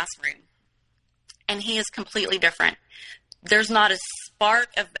in the classroom, and he is completely different. There's not a spark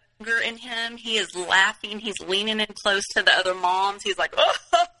of anger in him. He is laughing. He's leaning in close to the other moms. He's like, oh,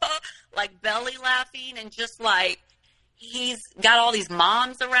 like belly laughing, and just, like, he's got all these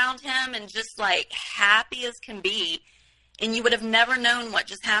moms around him and just, like, happy as can be. And you would have never known what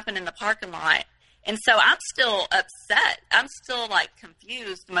just happened in the parking lot. And so I'm still upset. I'm still, like,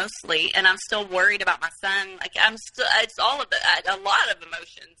 confused mostly. And I'm still worried about my son. Like, it's all of a lot of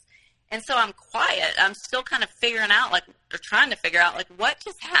emotions. And so I'm quiet. I'm still kind of trying to figure out, like, what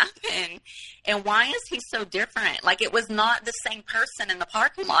just happened? And why is he so different? Like, it was not the same person in the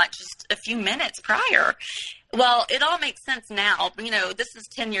parking lot just a few minutes prior. Well, it all makes sense now. You know, this is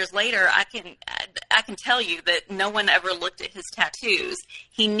 10 years later. I can tell you that no one ever looked at his tattoos.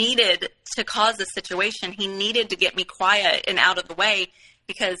 He needed to cause a situation. He needed to get me quiet and out of the way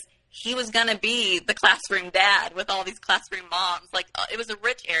because he was going to be the classroom dad with all these classroom moms. Like, it was a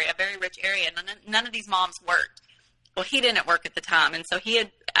rich area, a very rich area. And none of these moms worked. Well, he didn't work at the time. And so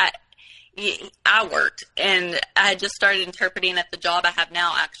I worked, and I had just started interpreting at the job I have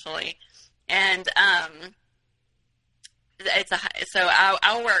now, actually. And, I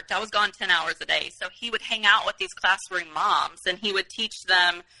worked. I was gone 10 hours a day. So he would hang out with these classroom moms, and he would teach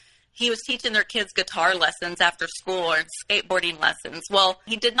them. He was teaching their kids guitar lessons after school or skateboarding lessons. Well,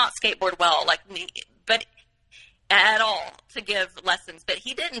 he did not skateboard well, like me, but at all to give lessons. But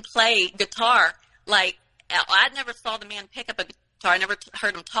he didn't play guitar. Like, I never saw the man pick up a guitar. I never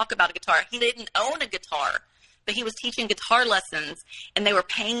heard him talk about a guitar. He didn't own a guitar, but he was teaching guitar lessons, and they were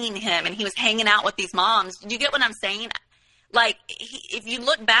paying him, and he was hanging out with these moms. Do you get what I'm saying? Like, if you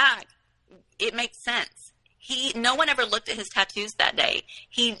look back, it makes sense. No one ever looked at his tattoos that day.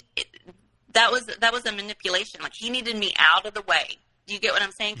 That was a manipulation. Like, he needed me out of the way. Do you get what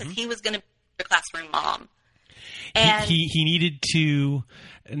I'm saying? Because he was going to be your classroom mom. And he needed to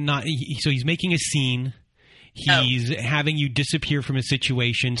not. So he's making a scene. He's having you disappear from a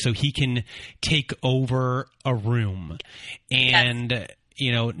situation so he can take over a room. And yes.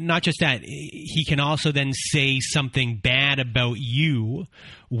 You know, not just that, he can also then say something bad about you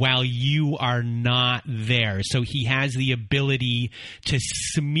while you are not there. So he has the ability to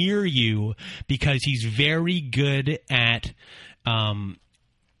smear you because he's very good at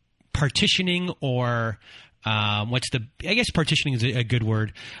partitioning or I guess partitioning is a good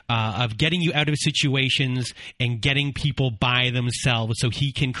word, of getting you out of situations and getting people by themselves so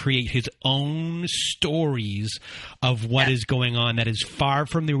he can create his own stories of what is going on that is far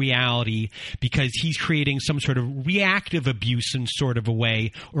from the reality because he's creating some sort of reactive abuse in sort of a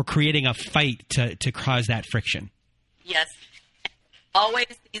way or creating a fight to cause that friction. Yes. always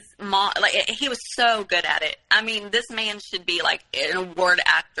these like he was so good at it. I mean, this man should be like an award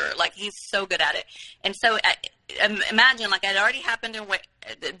actor. Like he's so good at it. And so imagine like it already happened in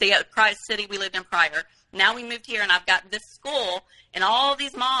the Price city we lived in prior. Now we moved here and I've got this school and all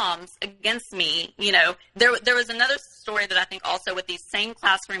these moms against me. You know, there was another story that I think also with these same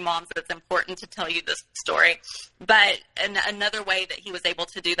classroom moms that's important to tell you this story. But another way that he was able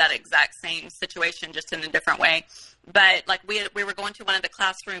to do that exact same situation just in a different way. But like we were going to one of the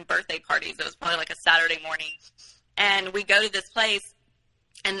classroom birthday parties. It was probably like a Saturday morning. And we go to this place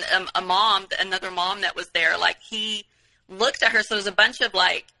and another mom that was there, like he looked at her. So there's a bunch of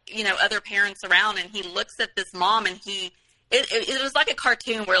like, you know, other parents around and he looks at this mom and it was like a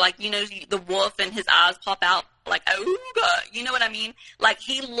cartoon where like, you know, the wolf and his eyes pop out like, ooga, you know what I mean? Like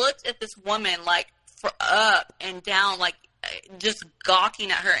he looked at this woman like for up and down, like just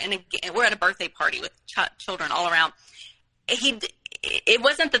gawking at her. And again, we're at a birthday party with children all around. It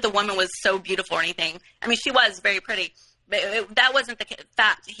wasn't that the woman was so beautiful or anything. I mean, she was very pretty. But that wasn't the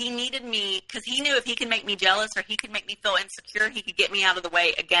fact. He needed me because he knew if he could make me jealous or he could make me feel insecure, he could get me out of the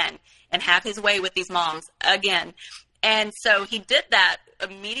way again and have his way with these moms again. And so he did that,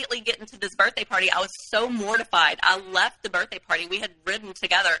 immediately getting to this birthday party. I was so mortified. I left the birthday party. We had ridden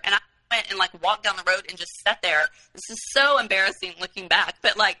together, and I went and, like, walked down the road and just sat there. This is so embarrassing looking back.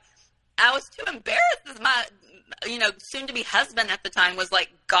 But, like, I was too embarrassed as my – you know, soon-to-be husband at the time was like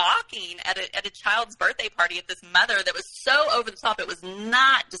gawking at a child's birthday party at this mother that was so over the top. It was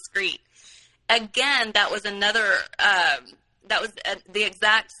not discreet. Again, that was another, the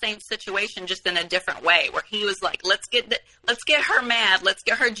exact same situation, just in a different way, where he was like, let's get her mad. Let's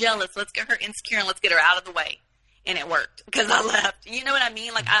get her jealous. Let's get her insecure and let's get her out of the way. And it worked because I left. You know what I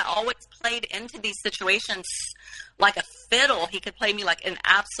mean? Like I always played into these situations like a fiddle. He could play me like an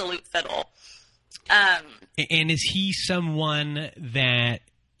absolute fiddle. And is he someone that,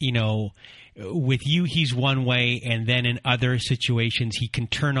 you know, with you he's one way, and then in other situations he can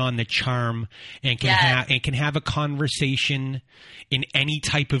turn on the charm and can have a conversation in any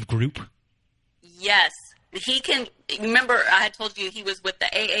type of group? Yes, he can. Remember, I had told you he was with the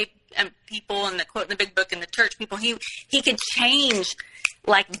AA people and the Quote in the Big Book and the church people. He could change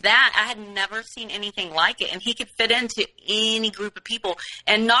like that. I had never seen anything like it, and he could fit into any group of people,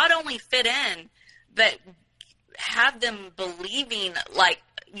 and not only fit in, but have them believing, like,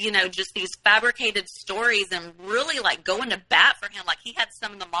 you know, just these fabricated stories and really, like, going to bat for him. Like, he had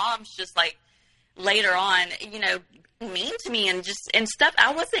some of the moms just, like, later on, you know, mean to me and stuff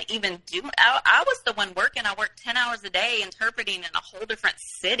I wasn't even doing. I was the one working. I worked 10 hours a day interpreting in a whole different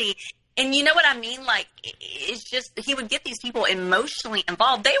city. And you know what I mean? Like, it's just, he would get these people emotionally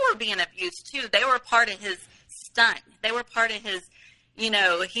involved. They were being abused, too. They were part of his stunt. They were part of his, you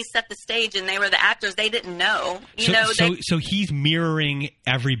know, he set the stage and they were the actors. They didn't know. So he's mirroring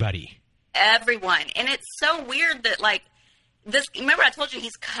everybody. Everyone. And it's so weird that, like, this, remember I told you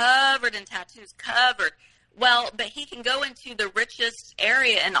he's covered in tattoos, covered. Well, but he can go into the richest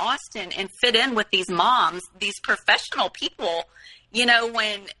area in Austin and fit in with these moms, these professional people. You know,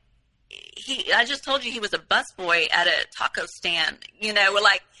 when I just told you he was a busboy at a taco stand, you know,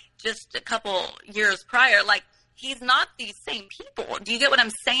 like just a couple years prior. Like, he's not these same people. Do you get what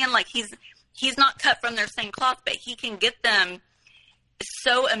I'm saying? Like, he's not cut from their same cloth, but he can get them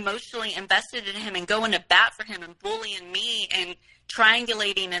so emotionally invested in him and going to bat for him and bullying me and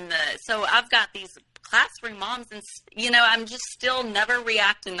triangulating so I've got these classroom moms and, you know, I'm just still never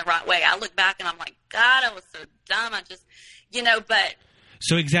reacting the right way. I look back and I'm like, God, I was so dumb. I just, you know, but.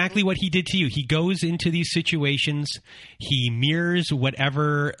 So exactly what he did to you. He goes into these situations, he mirrors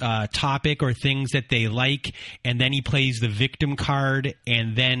whatever topic or things that they like, and then he plays the victim card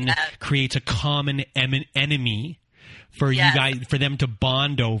and then creates a common enemy for you guys, for them to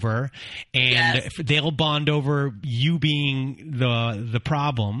bond over, and they'll bond over you being the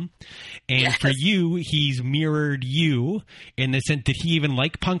problem. And for you, he's mirrored you in the sense, did he even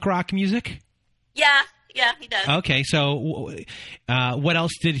like punk rock music? Yeah, he does. Okay, so what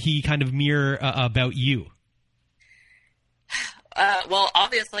else did he kind of mirror about you? Well,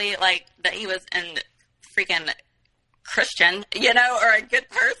 obviously, like, that he was a freaking Christian, you know, or a good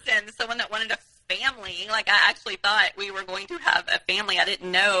person, someone that wanted a family. Like, I actually thought we were going to have a family. I didn't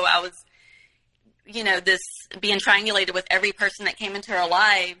know I was, you know, this being triangulated with every person that came into our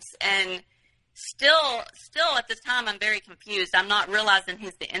lives. And still at this time, I'm very confused. I'm not realizing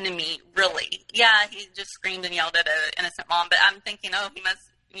he's the enemy, really. Yeah, he just screamed and yelled at an innocent mom, but I'm thinking, oh, he must,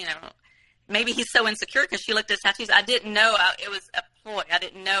 you know, maybe he's so insecure because she looked at his tattoos. I didn't know it was a ploy. I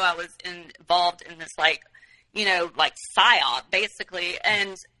didn't know I was involved in this, like, you know, like psyop, basically.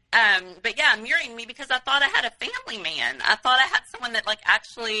 And But yeah, mirroring me because I thought I had a family man. I thought I had someone that like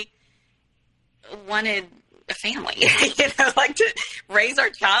actually wanted a family, like to raise our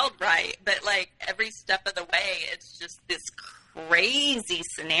child right. But like every step of the way, it's just this crazy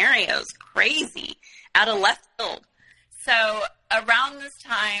scenarios, crazy out of left field. So around this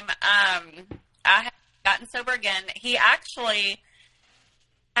time, I had gotten sober again. He actually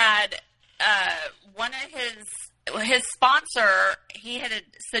had one of his sponsor. He had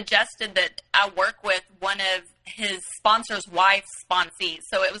suggested that I work with one of his sponsor's wife's sponsees.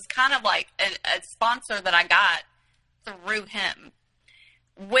 So it was kind of like a sponsor that I got through him,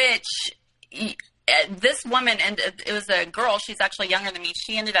 which this woman, and it was a girl, she's actually younger than me.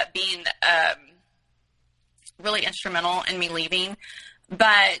 She ended up being really instrumental in me leaving.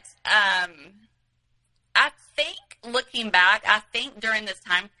 But I think looking back, I think during this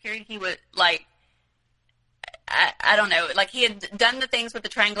time period, he would like, I don't know, like he had done the things with the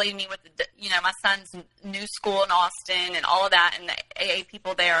triangulating me with, my son's new school in Austin and all of that and the AA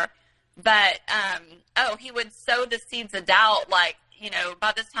people there. But, he would sow the seeds of doubt. Like,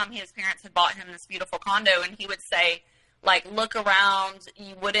 by this time his parents had bought him this beautiful condo, and he would say, like, look around,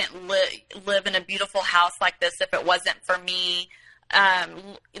 you wouldn't live in a beautiful house like this if it wasn't for me.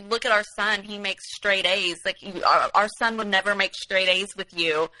 Look at our son. He makes straight A's. Like, our son would never make straight A's with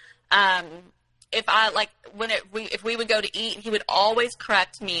you. If we would go to eat, he would always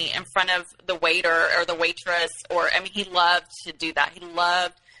correct me in front of the waiter or the waitress, he loved to do that. He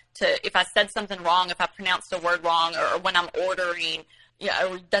loved to, if I said something wrong, if I pronounced a word wrong, or when I'm ordering,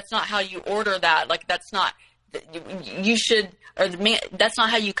 that's not how you order that. Like, that's not, you should, that's not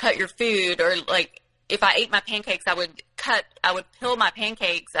how you cut your food. Or like, if I ate my pancakes, I would peel my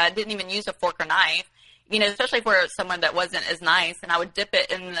pancakes. I didn't even use a fork or knife. Especially for someone that wasn't as nice, and I would dip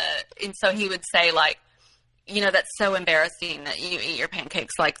it and so he would say, like, that's so embarrassing that you eat your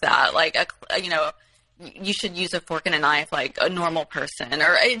pancakes like that. Like, you should use a fork and a knife like a normal person.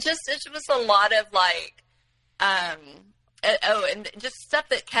 Or it was a lot of like, and just stuff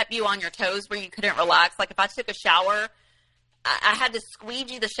that kept you on your toes where you couldn't relax. Like if I took a shower, I had to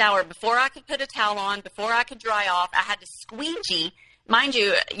squeegee the shower before I could put a towel on, before I could dry off. I had to squeegee. Mind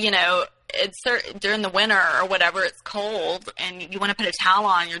you, it's during the winter or whatever, it's cold and you want to put a towel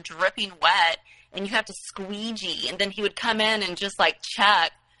on, you're dripping wet and you have to squeegee. And then he would come in and just like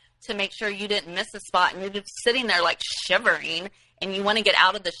check to make sure you didn't miss a spot. And you're just sitting there like shivering and you want to get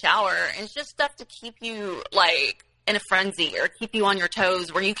out of the shower. And it's just stuff to keep you like in a frenzy or keep you on your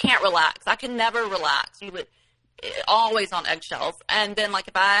toes where you can't relax. I could never relax. You would always on eggshells. And then like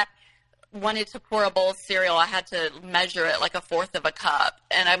if I wanted to pour a bowl of cereal, I had to measure it like 1/4 of a cup.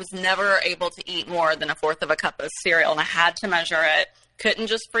 And I was never able to eat more than 1/4 of a cup of cereal. And I had to measure it. Couldn't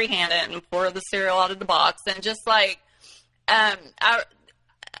just freehand it and pour the cereal out of the box. And just like, I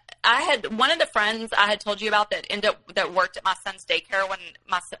had one of the friends I had told you about that worked at my son's daycare when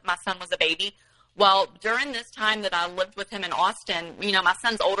my son was a baby. Well, during this time that I lived with him in Austin, my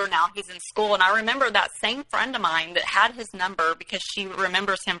son's older now, he's in school. And I remember that same friend of mine that had his number because she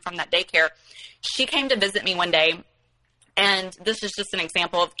remembers him from that daycare. She came to visit me one day. And this is just an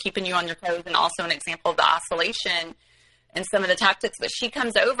example of keeping you on your toes and also an example of the isolation and some of the tactics. But she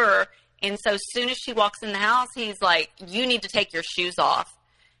comes over. And so as soon as she walks in the house, he's like, you need to take your shoes off.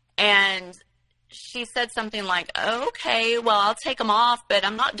 And she said something like, okay, well, I'll take them off, but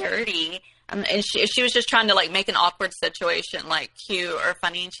I'm not dirty. And she was just trying to like make an awkward situation like cute or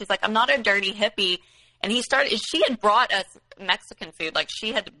funny. And she's like, I'm not a dirty hippie. And she had brought us Mexican food. Like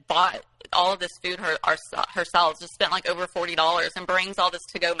she had bought all of this food herself, just spent like over $40 and brings all this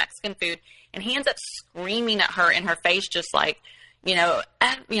to-go Mexican food. And he ends up screaming at her in her face, just like,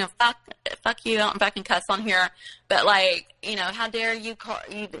 fuck you. I don't fucking cuss on here. But like, how dare you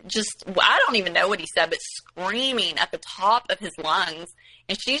I don't even know what he said, but screaming at the top of his lungs.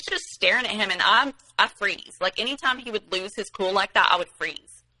 And she's just staring at him and I freeze. Like anytime he would lose his cool like that, I would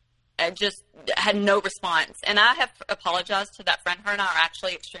freeze. I just had no response. And I have apologized to that friend. Her and I are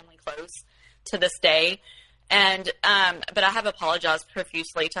actually extremely close to this day. And, but I have apologized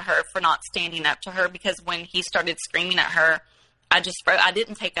profusely to her for not standing up to her because when he started screaming at her, I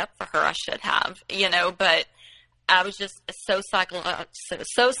didn't take up for her. I should have, but I was just so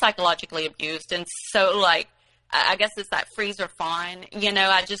psychologically abused. And so like, I guess it's that freeze or fawn,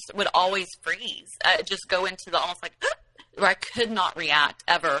 I just would always freeze. I just go into the almost like, where I could not react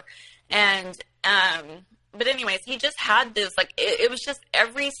ever. And, but anyways, he just had this, like, it was just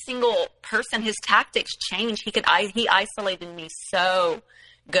every single person, his tactics changed. He isolated me so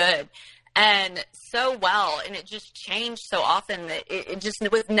good and so well. And it just changed so often that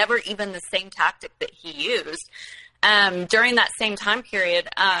it was never even the same tactic that he used. during that same time period,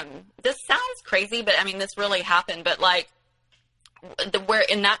 this sounds crazy, but I mean, this really happened. But like, where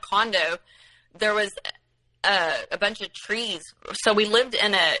in that condo, there was a bunch of trees. So we lived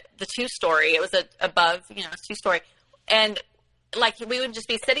in the 2-story. It was above, 2-story, and like we would just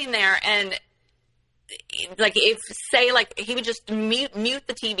be sitting there, and like he would just mute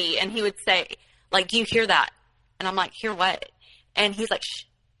the TV, and he would say, like, "Do you hear that?" And I'm like, "Hear what?" And he's like, "Shh,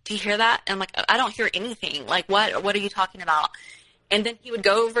 do you hear that?" And I'm like, "I don't hear anything. Like, what are you talking about?" And then he would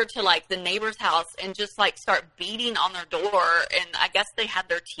go over to like the neighbor's house and just like start beating on their door. And I guess they had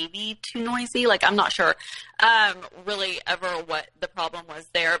their TV too noisy. Like, I'm not sure really ever what the problem was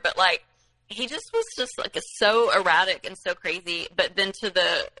there. But like, he just was just like so erratic and so crazy. But then to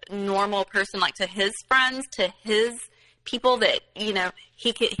the normal person, like to his friends, to his people that,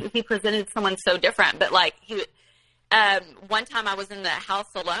 he presented someone so different. But like one time I was in the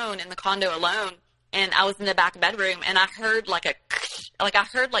house alone, in the condo alone, and I was in the back bedroom, and I heard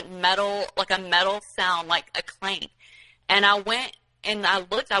metal, like a metal sound, like a clank. And I went and I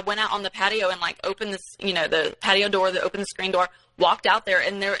went out on the patio and like opened this, the patio door, opened the screen door, walked out there,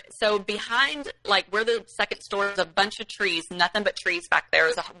 and so behind, like where the second store is, a bunch of trees, nothing but trees back there.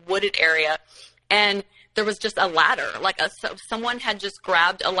 It was a wooded area, and there was just a ladder, like someone had just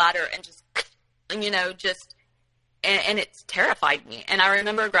grabbed a ladder and just, and it terrified me. And I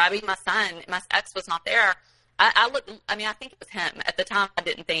remember grabbing my son. My ex was not there. I think it was him. At the time, I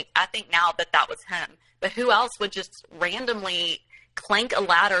didn't think. I think now that was him. But who else would just randomly clank a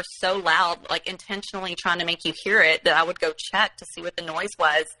ladder so loud, like intentionally trying to make you hear it, that I would go check to see what the noise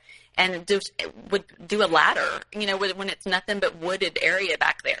was, and would do a ladder, when it's nothing but wooded area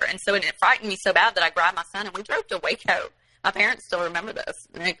back there. And so it frightened me so bad that I grabbed my son and we drove to Waco. My parents still remember this.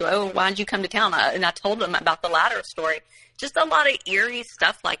 And they go, "Oh, why'd you come to town?" And I told them about the ladder story. Just a lot of eerie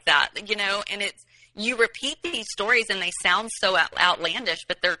stuff like that, and you repeat these stories and they sound so outlandish,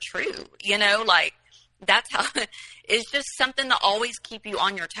 but they're true, like that's how it's just something to always keep you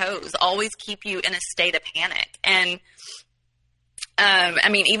on your toes, always keep you in a state of panic. And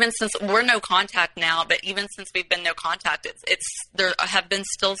even since we're no contact now, but even since we've been no contact, there have been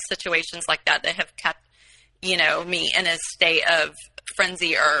still situations like that have kept, me in a state of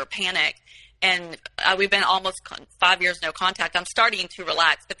frenzy or panic. And we've been almost 5 years no contact. I'm starting to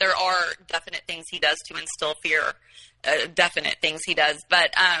relax, but there are definite things he does to instill fear, definite things he does.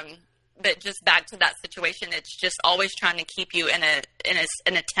 But just back to that situation, it's just always trying to keep you in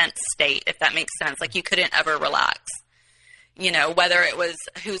a tense state, if that makes sense. Like you couldn't ever relax. Whether it was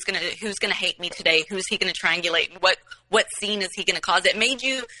who's gonna hate me today, who's he gonna triangulate, what scene is he gonna cause? It made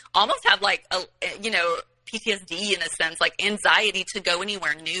you almost have like PTSD in a sense, like anxiety to go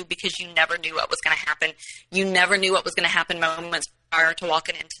anywhere new, because you never knew what was going to happen. You never knew what was going to happen moments prior to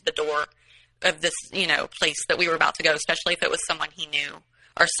walking into the door of this, place that we were about to go, especially if it was someone he knew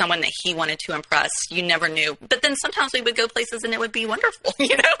or someone that he wanted to impress. You never knew. But then sometimes we would go places and it would be wonderful,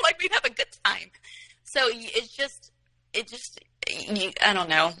 like we'd have a good time. So I don't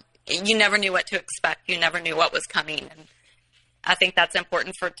know. You never knew what to expect. You never knew what was coming. And I think that's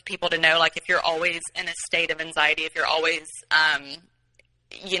important for people to know. Like if you're always in a state of anxiety, if you're always,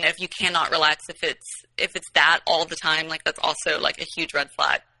 if you cannot relax, if it's that all the time, like that's also like a huge red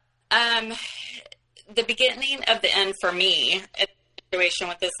flag. The beginning of the end for me in the situation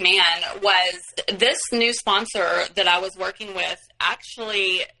with this man was this new sponsor that I was working with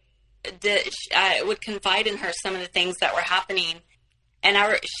actually I would confide in her some of the things that were happening. And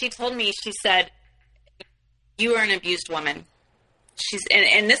she told me, she said, "You are an abused woman."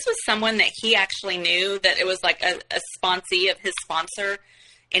 And this was someone that he actually knew, that it was like a sponsee of his sponsor,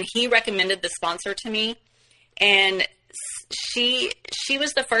 and he recommended the sponsor to me. And she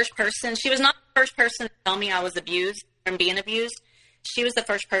was the first person. She was not the first person to tell me I was abused from being abused. She was the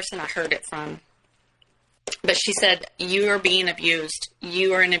first person I heard it from. But she said, "You are being abused.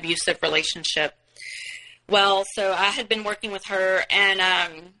 You are in an abusive relationship." Well, so I had been working with her,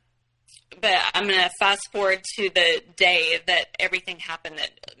 and but I'm going to fast forward to the day that everything happened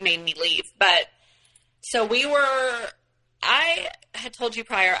that made me leave. But so I had told you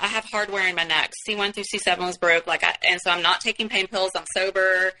prior, I have hardware in my neck. C1 through C7 was broke. And so I'm not taking pain pills. I'm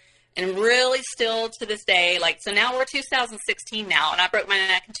sober and really still to this day. So now we're 2016 now, and I broke my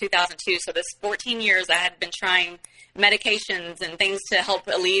neck in 2002. So this 14 years I had been trying medications and things to help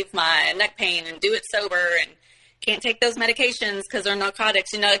alleviate my neck pain and do it sober, and can't take those medications because they're narcotics.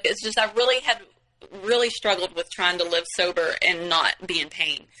 It's just, I really had struggled with trying to live sober and not be in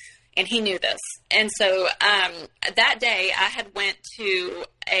pain. And he knew this. And so that day I had went to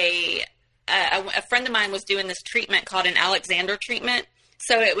a friend of mine was doing this treatment called an Alexander treatment.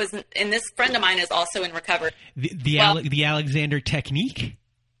 So it was, and this friend of mine is also in recovery. The Alexander technique?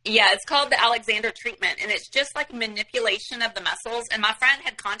 Yeah, it's called the Alexander treatment, and it's just like manipulation of the muscles. And my friend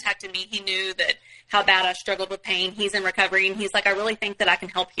had contacted me. He knew that how bad I struggled with pain. He's in recovery, and he's like, I really think that I can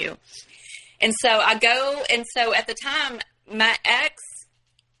help you. And so I go, and so at the time, my ex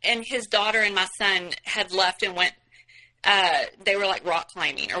and his daughter and my son had left and went, they were like rock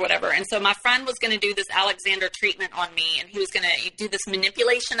climbing or whatever. And so my friend was going to do this Alexander treatment on me, and he was going to do this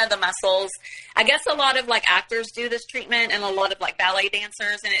manipulation of the muscles. I guess a lot of like actors do this treatment, and a lot of like ballet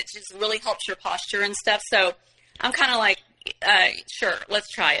dancers, and it just really helps your posture and stuff. So I'm kind of like, sure, let's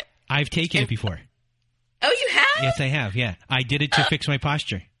try it. I've taken it before. Oh, you have? Yes, I have. Yeah. I did it to fix my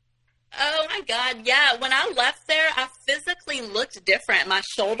posture. Oh my God. Yeah. When I left there, I physically looked different. My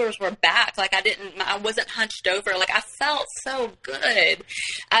shoulders were back. Like I wasn't hunched over. Like I felt so good.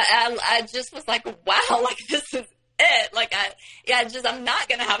 I just was like, wow, like this is it. Like I'm not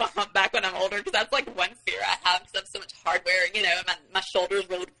going to have a humpback when I'm older, because that's like one fear I have, because I have so much hardware, you know, my shoulders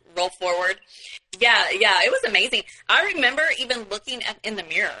roll forward. Yeah. It was amazing. I remember even looking in the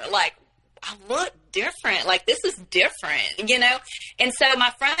mirror, like, I look different. Like, this is different, you know? And so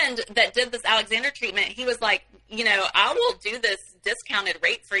my friend that did this Alexander treatment, he was like, you know, I will do this discounted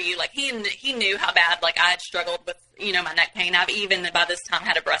rate for you. Like, he knew how bad, like, I had struggled with, you know, my neck pain. I've even by this time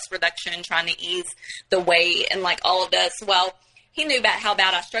had a breast reduction, trying to ease the weight and like all of this. Well, he knew about how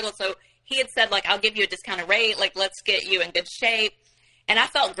bad I struggled. So he had said, like, I'll give you a discounted rate. Like, let's get you in good shape. And I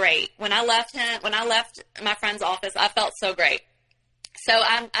felt great. When I left my friend's office, I felt so great. So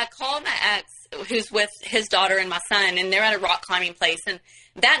I called my ex, who's with his daughter and my son, and they're at a rock climbing place. And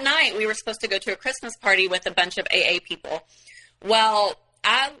that night we were supposed to go to a Christmas party with a bunch of AA people. Well,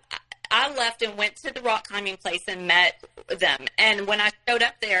 I left and went to the rock climbing place and met them. And when I showed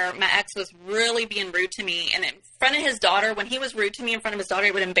up there, my ex was really being rude to me. And in front of his daughter, when he was rude to me in front of his daughter,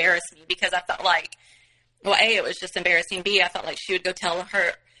 it would embarrass me, because I felt like, well, A, it was just embarrassing. B, I felt like she would go tell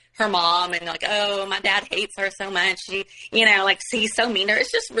her mom, and like, oh, my dad hates her so much. She, you know, like, he's so mean to her. It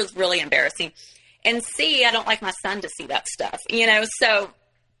just was really embarrassing. And C, I don't like my son to see that stuff, you know? So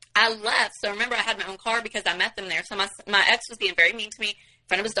I left. So remember, I had my own car because I met them there. So my ex was being very mean to me in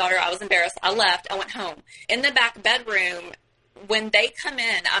front of his daughter. I was embarrassed. I left. I went home. In the back bedroom, when they come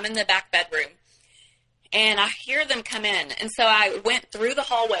in, I'm in the back bedroom, and I hear them come in. And so I went through the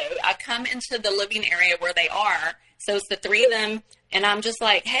hallway. I come into the living area where they are. So it's the three of them. And I'm just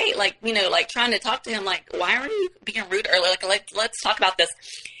like, hey, like, you know, like trying to talk to him, like, why are you being rude earlier? Like, let's talk about this.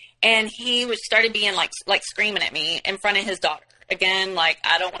 And he started being like screaming at me in front of his daughter. Again, like,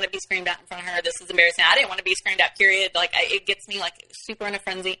 I don't want to be screamed at in front of her. This is embarrassing. I didn't want to be screamed at, period. Like, it gets me like super in a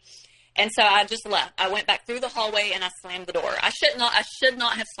frenzy. And so I just left. I went back through the hallway and I slammed the door. I should not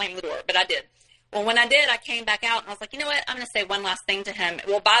have slammed the door, but I did. Well, when I did, I came back out and I was like, you know what? I'm going to say one last thing to him.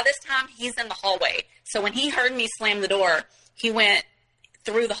 Well, by this time, he's in the hallway. So when he heard me slam the door, he went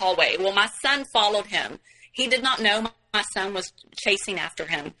through the hallway. Well, my son followed him. He did not know my son was chasing after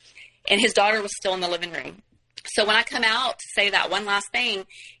him, and his daughter was still in the living room. So when I come out to say that one last thing,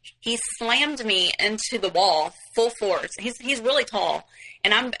 he slammed me into the wall full force. He's really tall,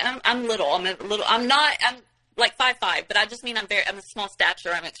 and I'm little. I'm like 5'5", but I just mean I'm a small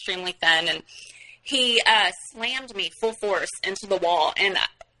stature. I'm extremely thin, and he slammed me full force into the wall, and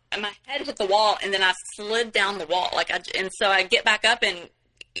my head hit the wall, and then I slid down the wall. And so I get back up and,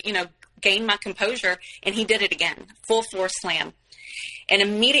 you know, gain my composure, and he did it again, full force slam. And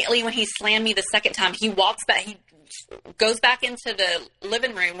immediately when he slammed me the second time, he walks back, he goes back into the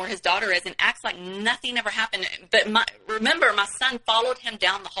living room where his daughter is and acts like nothing ever happened. But remember, my son followed him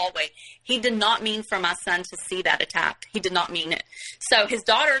down the hallway. He did not mean for my son to see that attack. He did not mean it. So his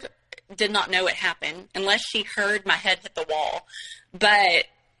daughter did not know it happened unless she heard my head hit the wall. But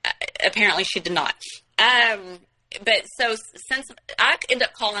apparently she did not. But so since I ended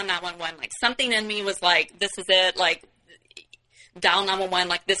up calling 911, like something in me was like, this is it. Like, dial 911,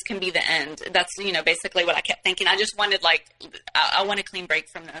 like this can be the end. That's, you know, basically what I kept thinking. I just wanted, like, I want a clean break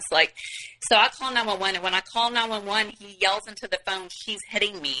from this. Like, so I call 911, and when I call 911, he yells into the phone, she's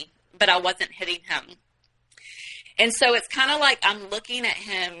hitting me, but I wasn't hitting him. And so it's kind of like I'm looking at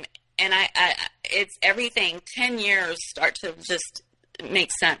him, and it's everything. 10 years start to just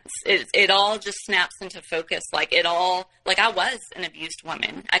make sense. It all just snaps into focus. Like I was an abused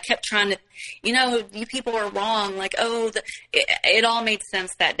woman. I kept trying to, you know, you people are wrong. Like, it all made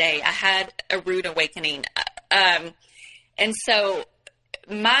sense that day. I had a rude awakening. And so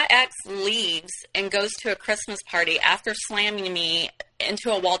my ex leaves and goes to a Christmas party after slamming me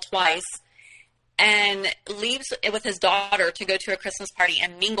into a wall twice. and leaves with his daughter to go to a Christmas party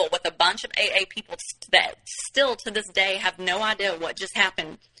and mingle with a bunch of AA people that still to this day have no idea what just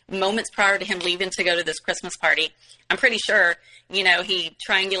happened moments prior to him leaving to go to this Christmas party. I'm pretty sure, you know, he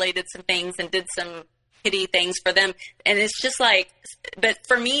triangulated some things and did some kitty things for them. And it's just like, but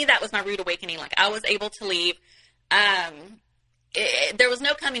for me, that was my rude awakening. Like, I was able to leave. There was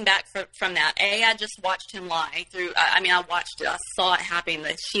no coming back from that. I just watched him lie through. I watched it. I saw it happening,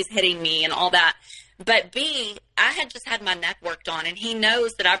 that she's hitting me and all that. But B, I had just had my neck worked on, and he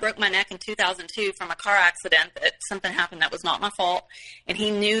knows that I broke my neck in 2002 from a car accident, that something happened that was not my fault. And he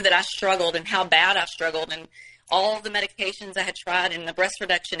knew that I struggled and how bad I struggled, and all the medications I had tried, and the breast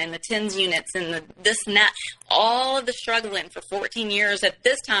reduction, and the TENS units, and the this and that, all of the struggling for 14 years. At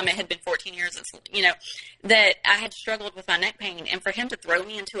this time, it had been 14 years, you know, that I had struggled with my neck pain. And for him to throw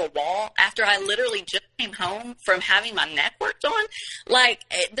me into a wall after I literally just came home from having my neck worked on, like,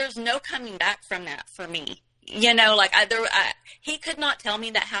 there's no coming back from that for me. You know, like, he could not tell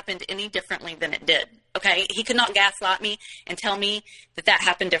me that happened any differently than it did. Okay. He could not gaslight me and tell me that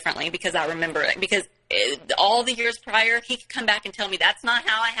happened differently, because I remember it. Because all the years prior, he could come back and tell me that's not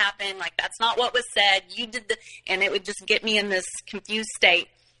how it happened. Like, that's not what was said. You did and it would just get me in this confused state.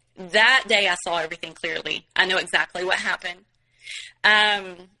 That day I saw everything clearly. I know exactly what happened.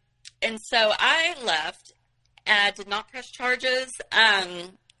 And so I left. I did not press charges.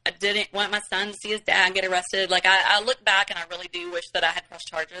 I didn't want my son to see his dad get arrested. Like, I look back and I really do wish that I had pressed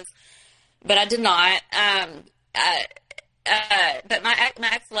charges, but I did not. But my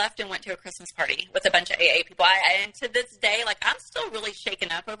ex left and went to a Christmas party with a bunch of AA people. And to this day, like, I'm still really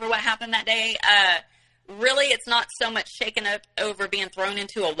shaken up over what happened that day. Really, it's not so much shaken up over being thrown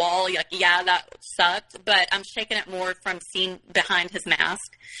into a wall. Like, yeah, that sucked, but I'm shaken up more from seeing behind his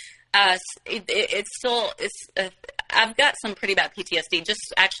mask. I've got some pretty bad PTSD,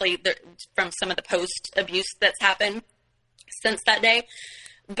 just actually from some of the post abuse that's happened since that day,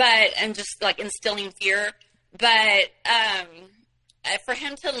 and just like instilling fear. But for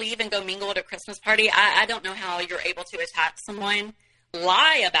him to leave and go mingle at a Christmas party, I don't know how you're able to attack someone,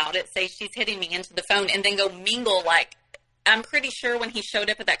 lie about it, say she's hitting me into the phone, and then go mingle. Like, I'm pretty sure when he showed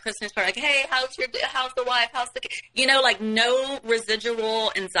up at that Christmas party, like, hey, how's the wife, how's the kid? You know, like, no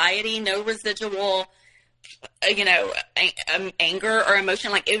residual anxiety, no residual, you know, anger or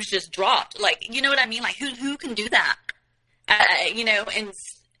emotion. Like, it was just dropped. Like, you know what I mean? Like, who can do that? You know, and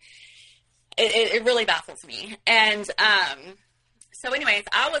it really baffles me. And so anyways,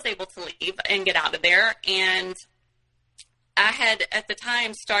 I was able to leave and get out of there. And I had, at the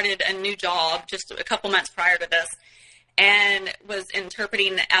time, started a new job just a couple months prior to this, and was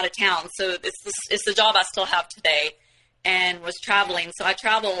interpreting out of town. So it's the job I still have today, and was traveling. So I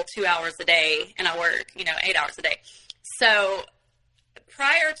travel 2 hours a day, and I work, 8 hours a day. So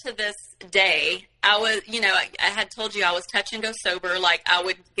prior to this day, I was, I had told you I was touch and go sober. Like, I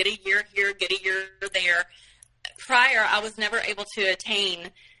would get a year here, get a year there. Prior, I was never able to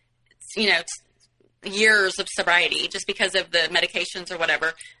attain, years of sobriety just because of the medications or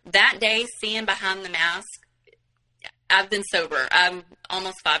whatever. That day, seeing behind the mask, I've been sober. I'm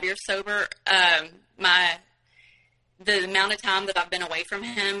almost 5 years sober. The amount of time that I've been away from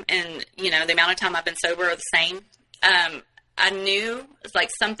him and, the amount of time I've been sober are the same. I knew, it's like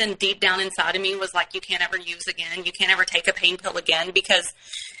something deep down inside of me was like, you can't ever use again. You can't ever take a pain pill again, because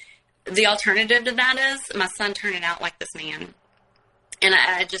the alternative to that is my son turning out like this man. And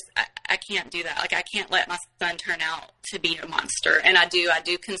I can't do that. Like, I can't let my son turn out to be a monster. And I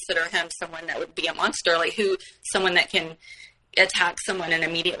do consider him someone that would be a monster, like someone that can attack someone and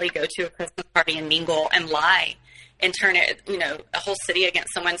immediately go to a Christmas party and mingle and lie and turn it, a whole city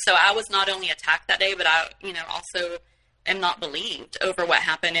against someone. So I was not only attacked that day, but I, also am not believed over what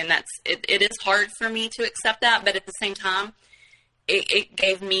happened. And it is hard for me to accept that. But at the same time, it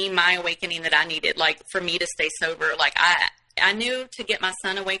gave me my awakening that I needed, like, for me to stay sober. Like, I knew to get my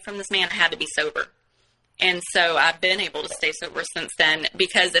son away from this man, I had to be sober. And so I've been able to stay sober since then,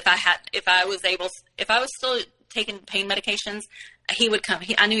 because if I was still taking pain medications, he would come.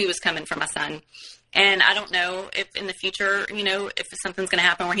 I knew he was coming for my son. And I don't know if in the future, if something's going to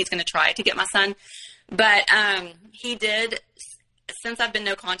happen where he's going to try to get my son. But he did, since I've been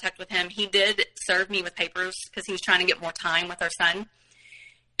no contact with him, he did serve me with papers because he was trying to get more time with our son.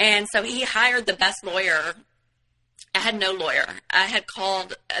 And so he hired the best lawyer. I had no lawyer. I had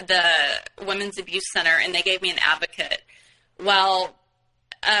called the Women's Abuse Center, and they gave me an advocate. Well,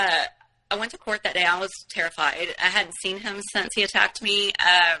 I went to court that day. I was terrified. I hadn't seen him since he attacked me.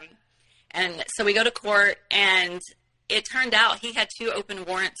 And so we go to court, and it turned out he had 2 open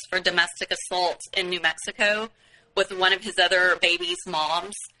warrants for domestic assault in New Mexico with one of his other baby's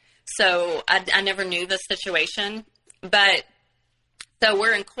moms. So I never knew the situation. But so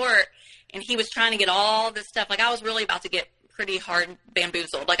we're in court, and he was trying to get all this stuff. Like, I was really about to get pretty hard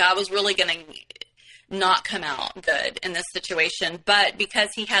bamboozled. Like, I was really going to not come out good in this situation. But because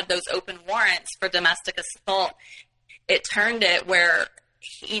he had those open warrants for domestic assault, it turned it where,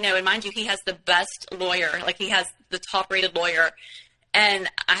 you know, and mind you, he has the best lawyer. Like, he has the top-rated lawyer, and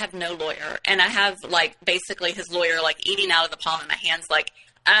I have no lawyer. And I have, like, basically his lawyer, like, eating out of the palm of my hands. Like,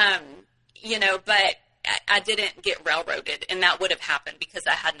 you know, but I didn't get railroaded, and that would have happened because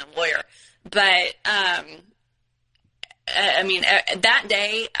I had no lawyer. But, I mean, that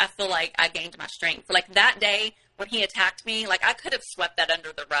day, I feel like I gained my strength. Like, that day when he attacked me, like, I could have swept that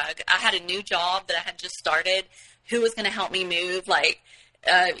under the rug. I had a new job that I had just started. Who was going to help me move? Like,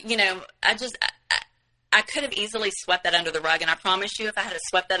 you know, I could have easily swept that under the rug. And I promise you, if I had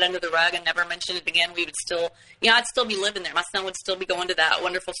swept that under the rug and never mentioned it again, we would still, you know, I'd still be living there. My son would still be going to that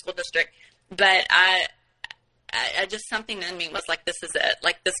wonderful school district. But I just, something in me was like, this is it.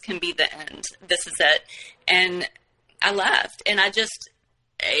 Like, this can be the end. This is it. And I left. And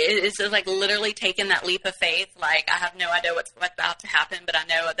it's just like literally taking that leap of faith. Like, I have no idea what's about to happen, but I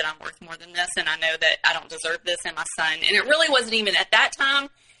know that I'm worth more than this. And I know that I don't deserve this and my son. And it really wasn't even at that time.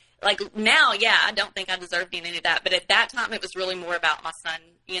 Like, now, yeah, I don't think I deserved any of that. But at that time, it was really more about my son.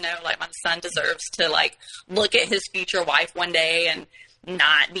 You know, like, my son deserves to, like, look at his future wife one day and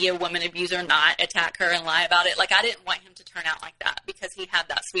not be a woman abuser, not attack her and lie about it. Like, I didn't want him to turn out like that because he had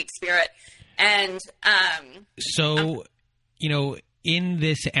that sweet spirit. And so, you know, in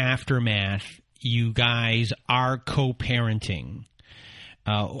this aftermath, you guys are co-parenting.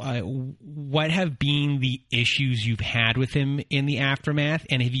 What have been the issues you've had with him in the aftermath?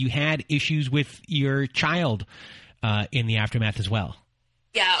 And have you had issues with your child in the aftermath as well?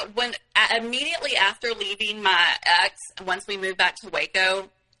 Yeah, when immediately after leaving my ex, once we moved back to Waco,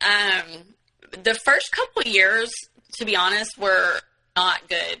 the first couple of years, to be honest, were not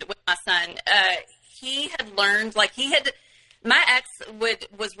good with my son. He had learned, like, my ex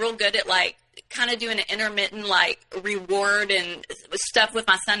was real good at, like, kind of doing an intermittent, like, reward and stuff with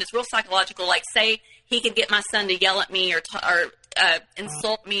my son. It's real psychological. Like, say he could get my son to yell at me or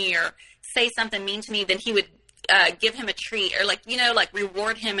insult me or say something mean to me, then he would give him a treat or, like, you know, like,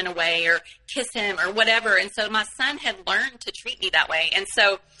 reward him in a way or kiss him or whatever. And so my son had learned to treat me that way. And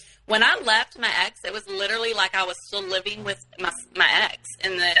so when I left my ex, it was literally like I was still living with my ex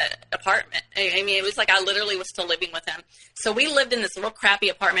in the apartment. I mean, it was like I literally was still living with him. So we lived in this real crappy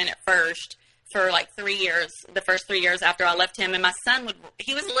apartment at first for like 3 years, the first 3 years after I left him. And my son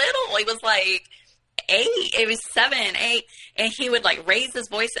he was little. He was like 8. It was 7, 8. And he would, like, raise his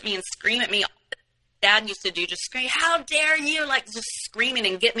voice at me and scream at me. Dad used to do, just scream, how dare you, like, just screaming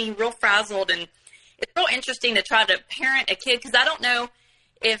and get me real frazzled. And it's real interesting to try to parent a kid because I don't know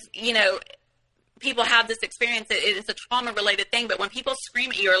if, you know, people have this experience. It's a trauma-related thing, but when people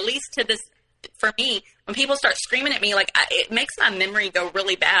scream at you, or at least to this, for me, when people start screaming at me, like, it makes my memory go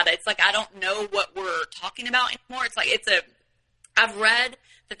really bad. It's like I don't know what we're talking about anymore. It's like I've read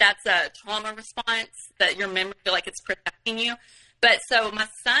that that's a trauma response, that your memory, like, it's protecting you. But so my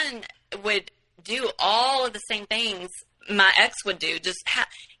son would do all of the same things my ex would do. Just,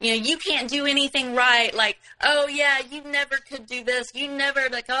 you know, you can't do anything right. Like, oh, yeah, you never could do this. You never,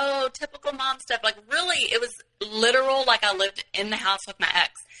 like, oh, typical mom stuff. Like, really, it was literal, like I lived in the house with my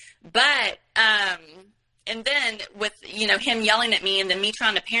ex. But, and then with, you know, him yelling at me and then me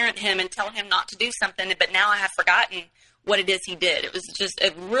trying to parent him and tell him not to do something, but now I have forgotten what it is he did. It was just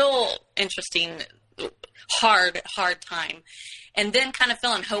a real interesting, hard time. And then kind of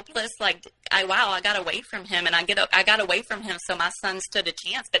feeling hopeless, like, I got away from him, and I got away from him, so my son stood a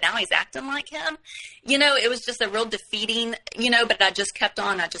chance, but now he's acting like him. You know, it was just a real defeating, you know, but I just kept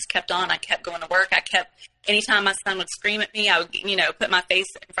on. I kept going to work. Anytime my son would scream at me, I would, you know, put my face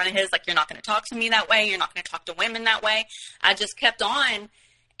in front of his, like, you're not going to talk to me that way. You're not going to talk to women that way. I just kept on.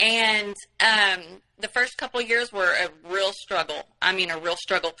 And the first couple of years were a real struggle. I mean, a real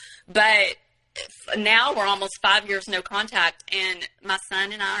struggle. But now we're almost 5 years no contact, and my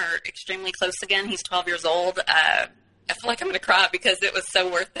son and I are extremely close again. He's 12 years old. I feel like I'm going to cry because it was so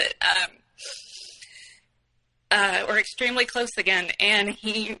worth it. We're extremely close again, and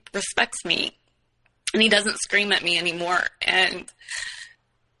he respects me, and he doesn't scream at me anymore. And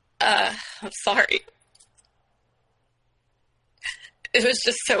I'm sorry. It was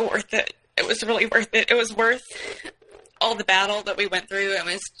just so worth it. It was really worth it. It was worth all the battle that we went through.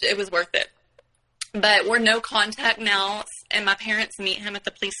 It was worth it. But we're no contact now, and my parents meet him at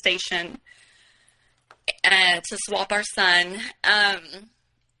the police station to swap our son.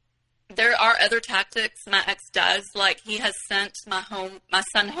 there are other tactics my ex does. Like, he has sent my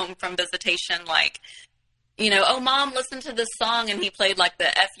son home from visitation, like, oh, Mom, listen to this song. And he played like the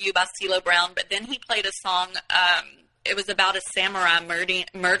F.U. by CeeLo Brown. But then he played a song, it was about a samurai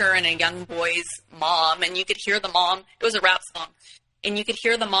murdering a young boy's mom. And you could hear the mom, it was a rap song. And you could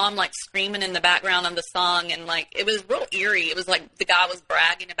hear the mom like screaming in the background of the song. And like, it was real eerie. It was like the guy was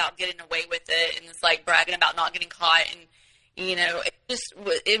bragging about getting away with it. And it's like bragging about not getting caught. And,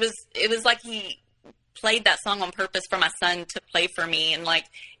 it was like he played that song on purpose for my son to play for me. And like,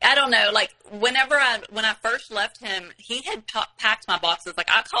 I don't know, like when I first left him, he had packed my boxes. Like,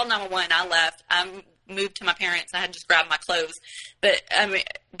 I called 911, I left, I moved to my parents. I had just grabbed my clothes, but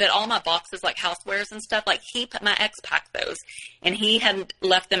all my boxes, like housewares and stuff, like my ex packed those, and he had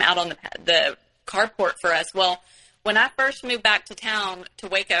left them out on the carport for us. Well, when I first moved back to town, to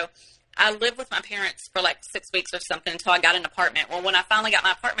Waco, I lived with my parents for like 6 weeks or something until I got an apartment. Well, when I finally got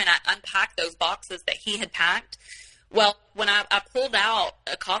my apartment, I unpacked those boxes that he had packed. Well, when I pulled out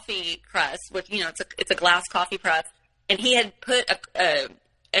a coffee press, which, it's a glass coffee press, and he had put a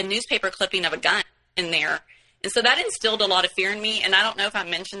newspaper clipping of a gun in there. And so that instilled a lot of fear in me. And I don't know if I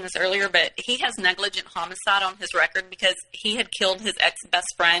mentioned this earlier, but he has negligent homicide on his record because he had killed his ex-best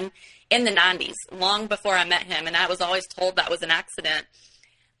friend in the 90s, long before I met him. And I was always told that was an accident.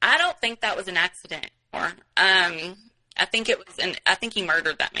 I don't think that was an accident. I think I think he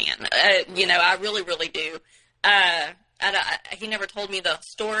murdered that man. I really, really do. He never told me the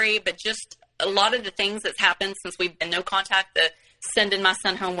story, but just a lot of the things that's happened since we've been no contact, the sending my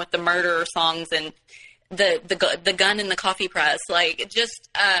son home with the murder songs and the gun in the coffee press, like just,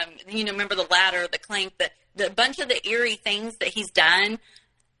 remember the ladder, the clank, the bunch of the eerie things that he's done.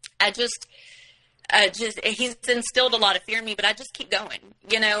 He's instilled a lot of fear in me, but I just keep going,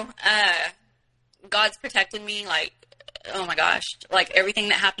 God's protected me. Like, oh my gosh, like everything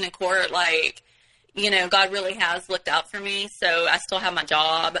that happened in court, like, God really has looked out for me. So I still have my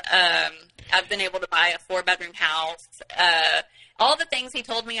job. I've been able to buy a 4-bedroom house. All the things he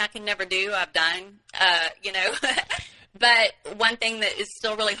told me I could never do, I've done, but one thing that is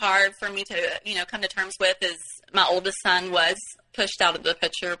still really hard for me to, come to terms with is my oldest son was pushed out of the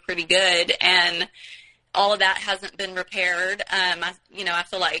picture pretty good, and all of that hasn't been repaired. I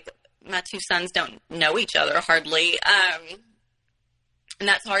feel like my two sons don't know each other hardly, and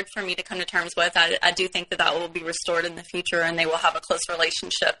that's hard for me to come to terms with. I do think that will be restored in the future, and they will have a close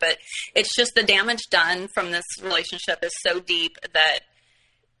relationship, but it's just the damage done from this relationship is so deep that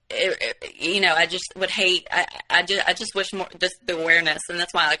I just would hate. I just wish more, just the awareness, and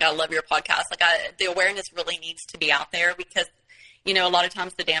that's why I love your podcast. The awareness really needs to be out there because a lot of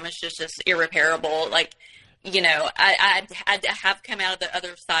times the damage is just irreparable. I have come out of the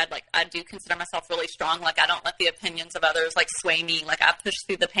other side. Like, I do consider myself really strong. Like, I don't let the opinions of others sway me. Like, I push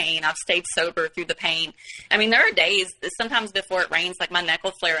through the pain. I've stayed sober through the pain. I mean, there are days, sometimes before it rains, my neck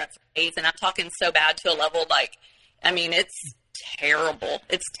will flare up for days, and I'm talking so bad to a level it's terrible.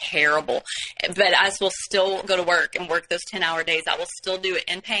 It's terrible. But I will still go to work and work those 10-hour days. I will still do it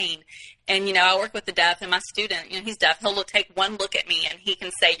in pain. And, I work with the deaf, and my student, he's deaf. He'll take one look at me and he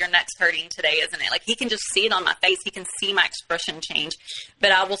can say, your neck's hurting today, isn't it? He can just see it on my face. He can see my expression change.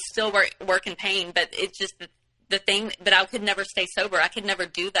 But I will still work in pain. But it's just the thing that I could never stay sober. I could never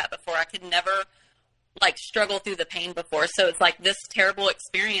do that before. I could never struggle through the pain before. So it's this terrible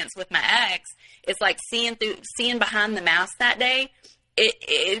experience with my ex. It's seeing behind the mask that day.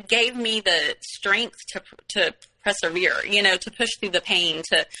 It gave me the strength to persevere, to push through the pain,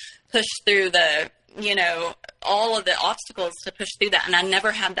 to push through the, all of the obstacles, to push through that. And I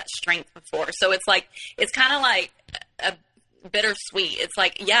never had that strength before. So it's it's kind of like a bittersweet. It's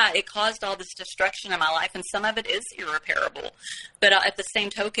it caused all this destruction in my life, and some of it is irreparable. But at the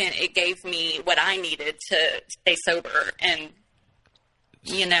same token, it gave me what I needed to stay sober and,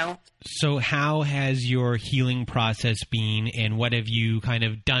 So how has your healing process been, and what have you kind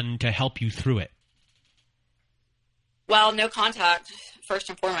of done to help you through it? Well, no contact, first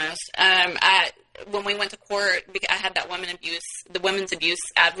and foremost. When we went to court, I had that the women's abuse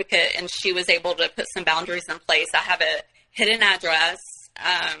advocate, and she was able to put some boundaries in place. I have a hidden address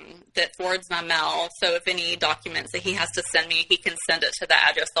that forwards my mail. So if any documents that he has to send me, he can send it to that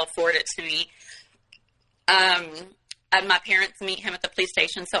address. They'll forward it to me. My parents meet him at the police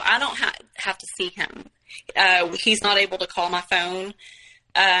station, so I don't have to see him. He's not able to call my phone.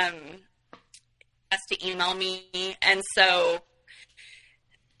 Has to email me. And so,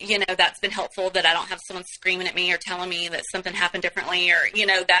 that's been helpful, that I don't have someone screaming at me or telling me that something happened differently or,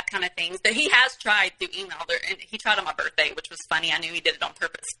 that kind of things. But he has tried through email. And he tried on my birthday, which was funny. I knew he did it on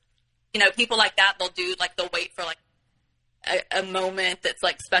purpose. People like that, they'll wait for a moment that's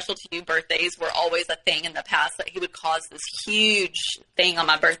like special to you. Birthdays were always a thing in the past that he would cause this huge thing on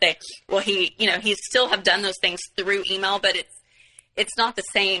my birthday. Well, he still have done those things through email, but it's not the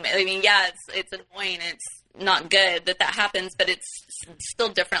same. I mean, yeah, it's annoying. It's not good that happens, but it's still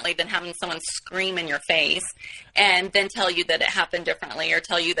differently than having someone scream in your face and then tell you that it happened differently, or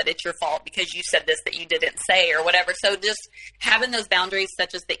tell you that it's your fault because you said this that you didn't say or whatever. So just having those boundaries,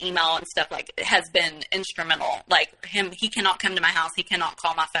 such as the email and stuff, like, has been instrumental. Like he cannot come to my house. He cannot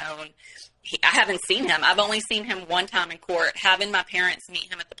call my phone. I haven't seen him. I've only seen him one time in court, having my parents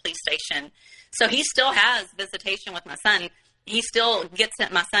meet him at the police station. So he still has visitation with my son. He still gets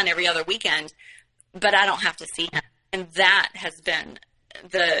my son every other weekend, but I don't have to see him. And that has been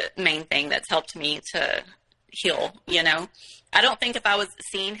the main thing that's helped me to heal, you know. I don't think if I was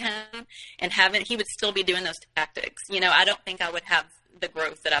seeing him and he would still be doing those tactics. You know, I don't think I would have the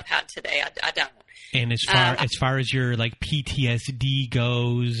growth that I've had today. I don't. And as far as your, like, PTSD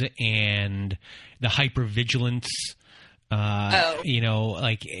goes and the hypervigilance, you know,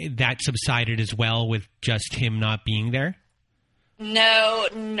 like, that subsided as well with just him not being there? No.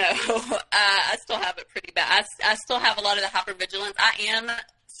 I still have it pretty bad. I still have a lot of the hypervigilance. I am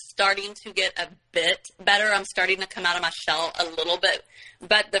starting to get a bit better. I'm starting to come out of my shell a little bit.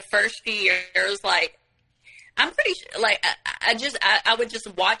 But the first few years, like, I'm pretty like, I would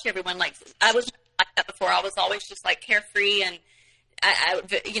just watch everyone. Like, I was like that before. I was always just, like, carefree, and I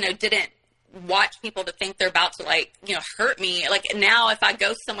you know, didn't watch people to think they're about to, like, you know, hurt me. Like, now if I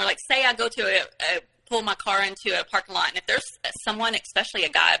go somewhere, like, say I go to pull my car into a parking lot, and if there's someone, especially a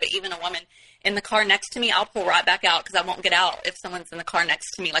guy, but even a woman, in the car next to me, I'll pull right back out, because I won't get out if someone's in the car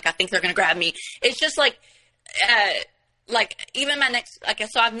next to me. Like, I think they're going to grab me. It's just like even my next, like,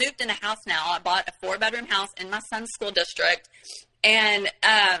 so I've moved in a house now. I bought a 4-bedroom house in my son's school district, and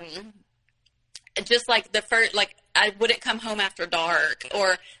just like the first, like, I wouldn't come home after dark,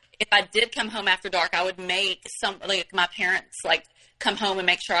 or if I did come home after dark, I would make like, my parents, like, come home and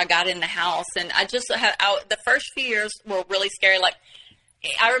make sure I got in the house. And I just the first few years were really scary. Like,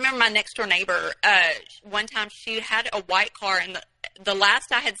 I remember my next door neighbor, one time she had a white car, and the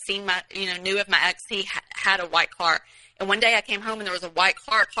last I had seen knew of my ex, he had a white car. And one day I came home and there was a white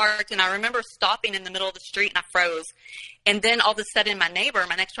car parked, and I remember stopping in the middle of the street, and I froze. And then all of a sudden my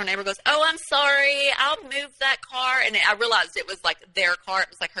next door neighbor goes, "Oh, I'm sorry, I'll move that car." And I realized it was like their car. It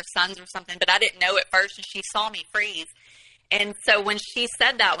was like her son's or something, but I didn't know at first, and she saw me freeze. And so when she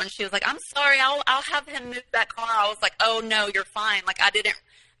said that, when she was like, "I'm sorry, I'll have him move that car," I was like, "Oh, no, you're fine." Like,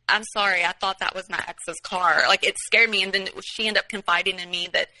 I'm sorry, I thought that was my ex's car. Like, it scared me. And then she ended up confiding in me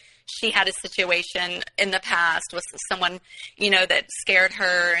that she had a situation in the past with someone, you know, that scared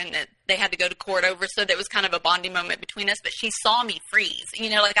her, and that they had to go to court over. So that was kind of a bonding moment between us. But she saw me freeze. You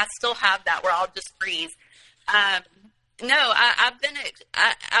know, like, I still have that where I'll just freeze. No,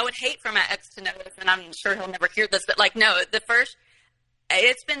 I would hate for my ex to know this, and I'm sure he'll never hear this, but, like, no,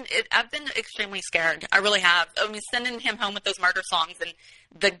 I've been extremely scared. I really have. I mean, sending him home with those murder songs, and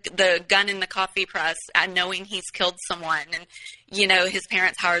the gun in the coffee press, and knowing he's killed someone, and, you know, his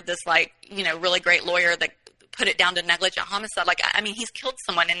parents hired this, like, you know, really great lawyer that put it down to negligent homicide. Like, I mean, he's killed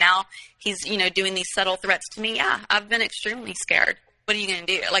someone, and now he's, you know, doing these subtle threats to me. Yeah, I've been extremely scared. What are you going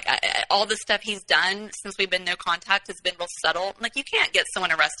to do? Like, all the stuff he's done since we've been no contact has been real subtle. Like, you can't get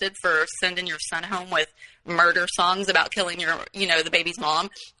someone arrested for sending your son home with murder songs about killing the baby's mom,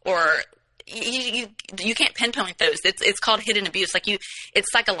 or you can't pinpoint those. It's called hidden abuse. Like,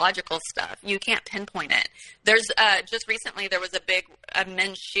 it's psychological stuff. You can't pinpoint it. There's just recently there was a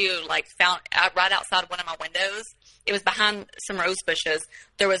men's shoe, like, found right outside one of my windows. It was behind some rose bushes.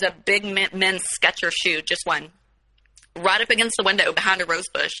 There was a big men's Skechers shoe, just one, right up against the window behind a rose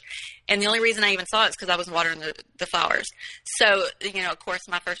bush. And the only reason I even saw it is because I was watering the flowers. So, you know, of course,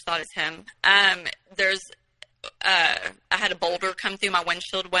 my first thought is him. I had a boulder come through my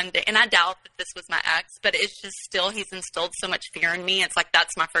windshield one day, and I doubt that this was my ex, but it's just still, he's instilled so much fear in me. It's like,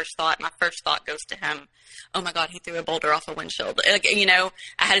 that's my first thought. My first thought goes to him. Oh my God, he threw a boulder off a windshield. Like, you know,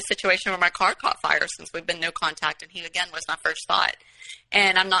 I had a situation where my car caught fire since we've been no contact, and he again was my first thought.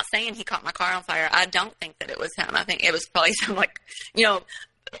 And I'm not saying he caught my car on fire. I don't think that it was him. I think it was probably some, like, you know,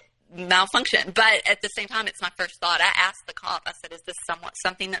 malfunction. But at the same time, it's my first thought. I asked the cop, I said, "Is this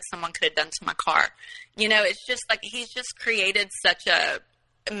something that someone could have done to my car?" You know, it's just like, he's just created such a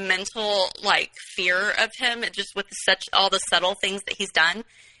mental, like, fear of him. It just, with such all the subtle things that he's done,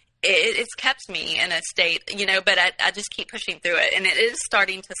 it's kept me in a state, you know, but I just keep pushing through it, and it is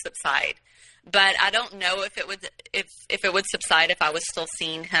starting to subside. But I don't know if it would subside if I was still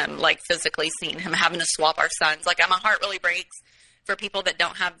seeing him, like, physically seeing him, having to swap our sons. Like, my heart really breaks for people that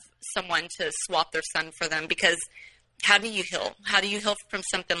don't have someone to swap their son for them, because how do you heal? How do you heal from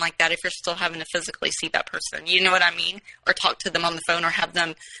something like that if you're still having to physically see that person? You know what I mean? Or talk to them on the phone, or have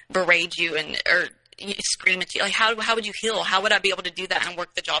them berate you or scream at you. Like, how would you heal? How would I be able to do that and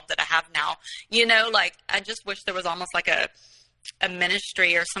work the job that I have now? You know, like, I just wish there was almost like a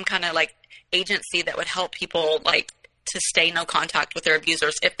ministry or some kind of like agency that would help people like to stay no contact with their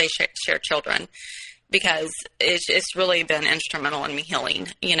abusers if they share children, because it's really been instrumental in me healing,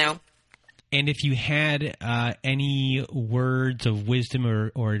 you know. And if you had any words of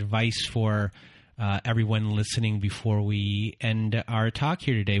wisdom or advice for everyone listening before we end our talk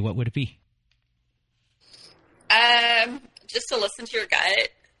here today, what would it be? Just to listen to your gut.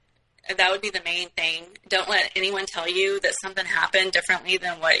 That would be the main thing. Don't let anyone tell you that something happened differently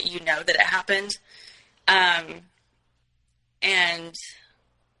than what you know that it happened. And,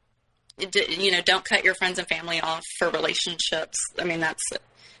 you know, don't cut your friends and family off for relationships. I mean,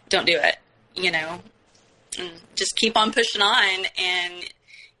 don't do it, you know. Just keep on pushing on, and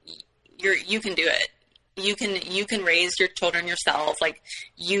you can do it. You can raise your children yourself. Like,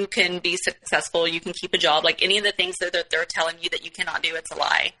 you can be successful. You can keep a job. Like, any of the things that they're telling you that you cannot do, it's a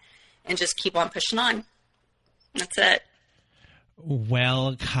lie. And just keep on pushing on. That's it.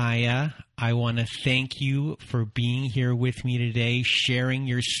 Well, Kaya, I want to thank you for being here with me today, sharing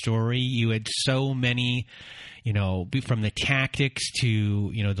your story. You had so many, you know, from the tactics to,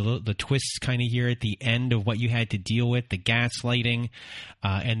 you know, the twists kind of here at the end of what you had to deal with, the gaslighting,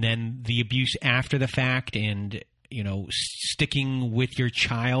 and then the abuse after the fact, and, you know, sticking with your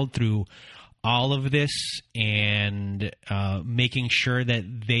child through all of this, and making sure that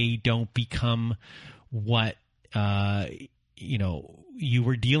they don't become what, you know, you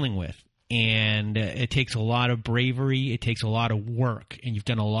were dealing with. And it takes a lot of bravery. It takes a lot of work, and you've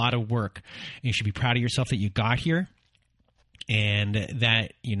done a lot of work. And you should be proud of yourself that you got here, and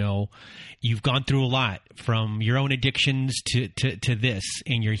that, you know, you've gone through a lot, from your own addictions to this,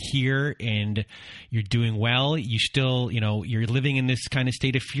 and you're here and you're doing well. You still, you know, you're living in this kind of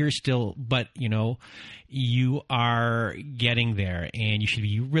state of fear still, but, you know, you are getting there, and you should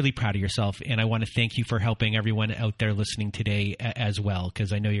be really proud of yourself. And I want to thank you for helping everyone out there listening today as well,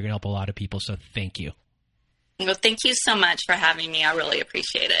 because I know you're going to help a lot of people. So thank you. Well, thank you so much for having me. I really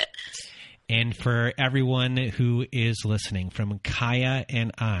appreciate it. And for everyone who is listening, from Kaya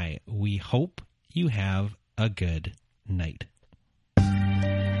and I, we hope you have a good night.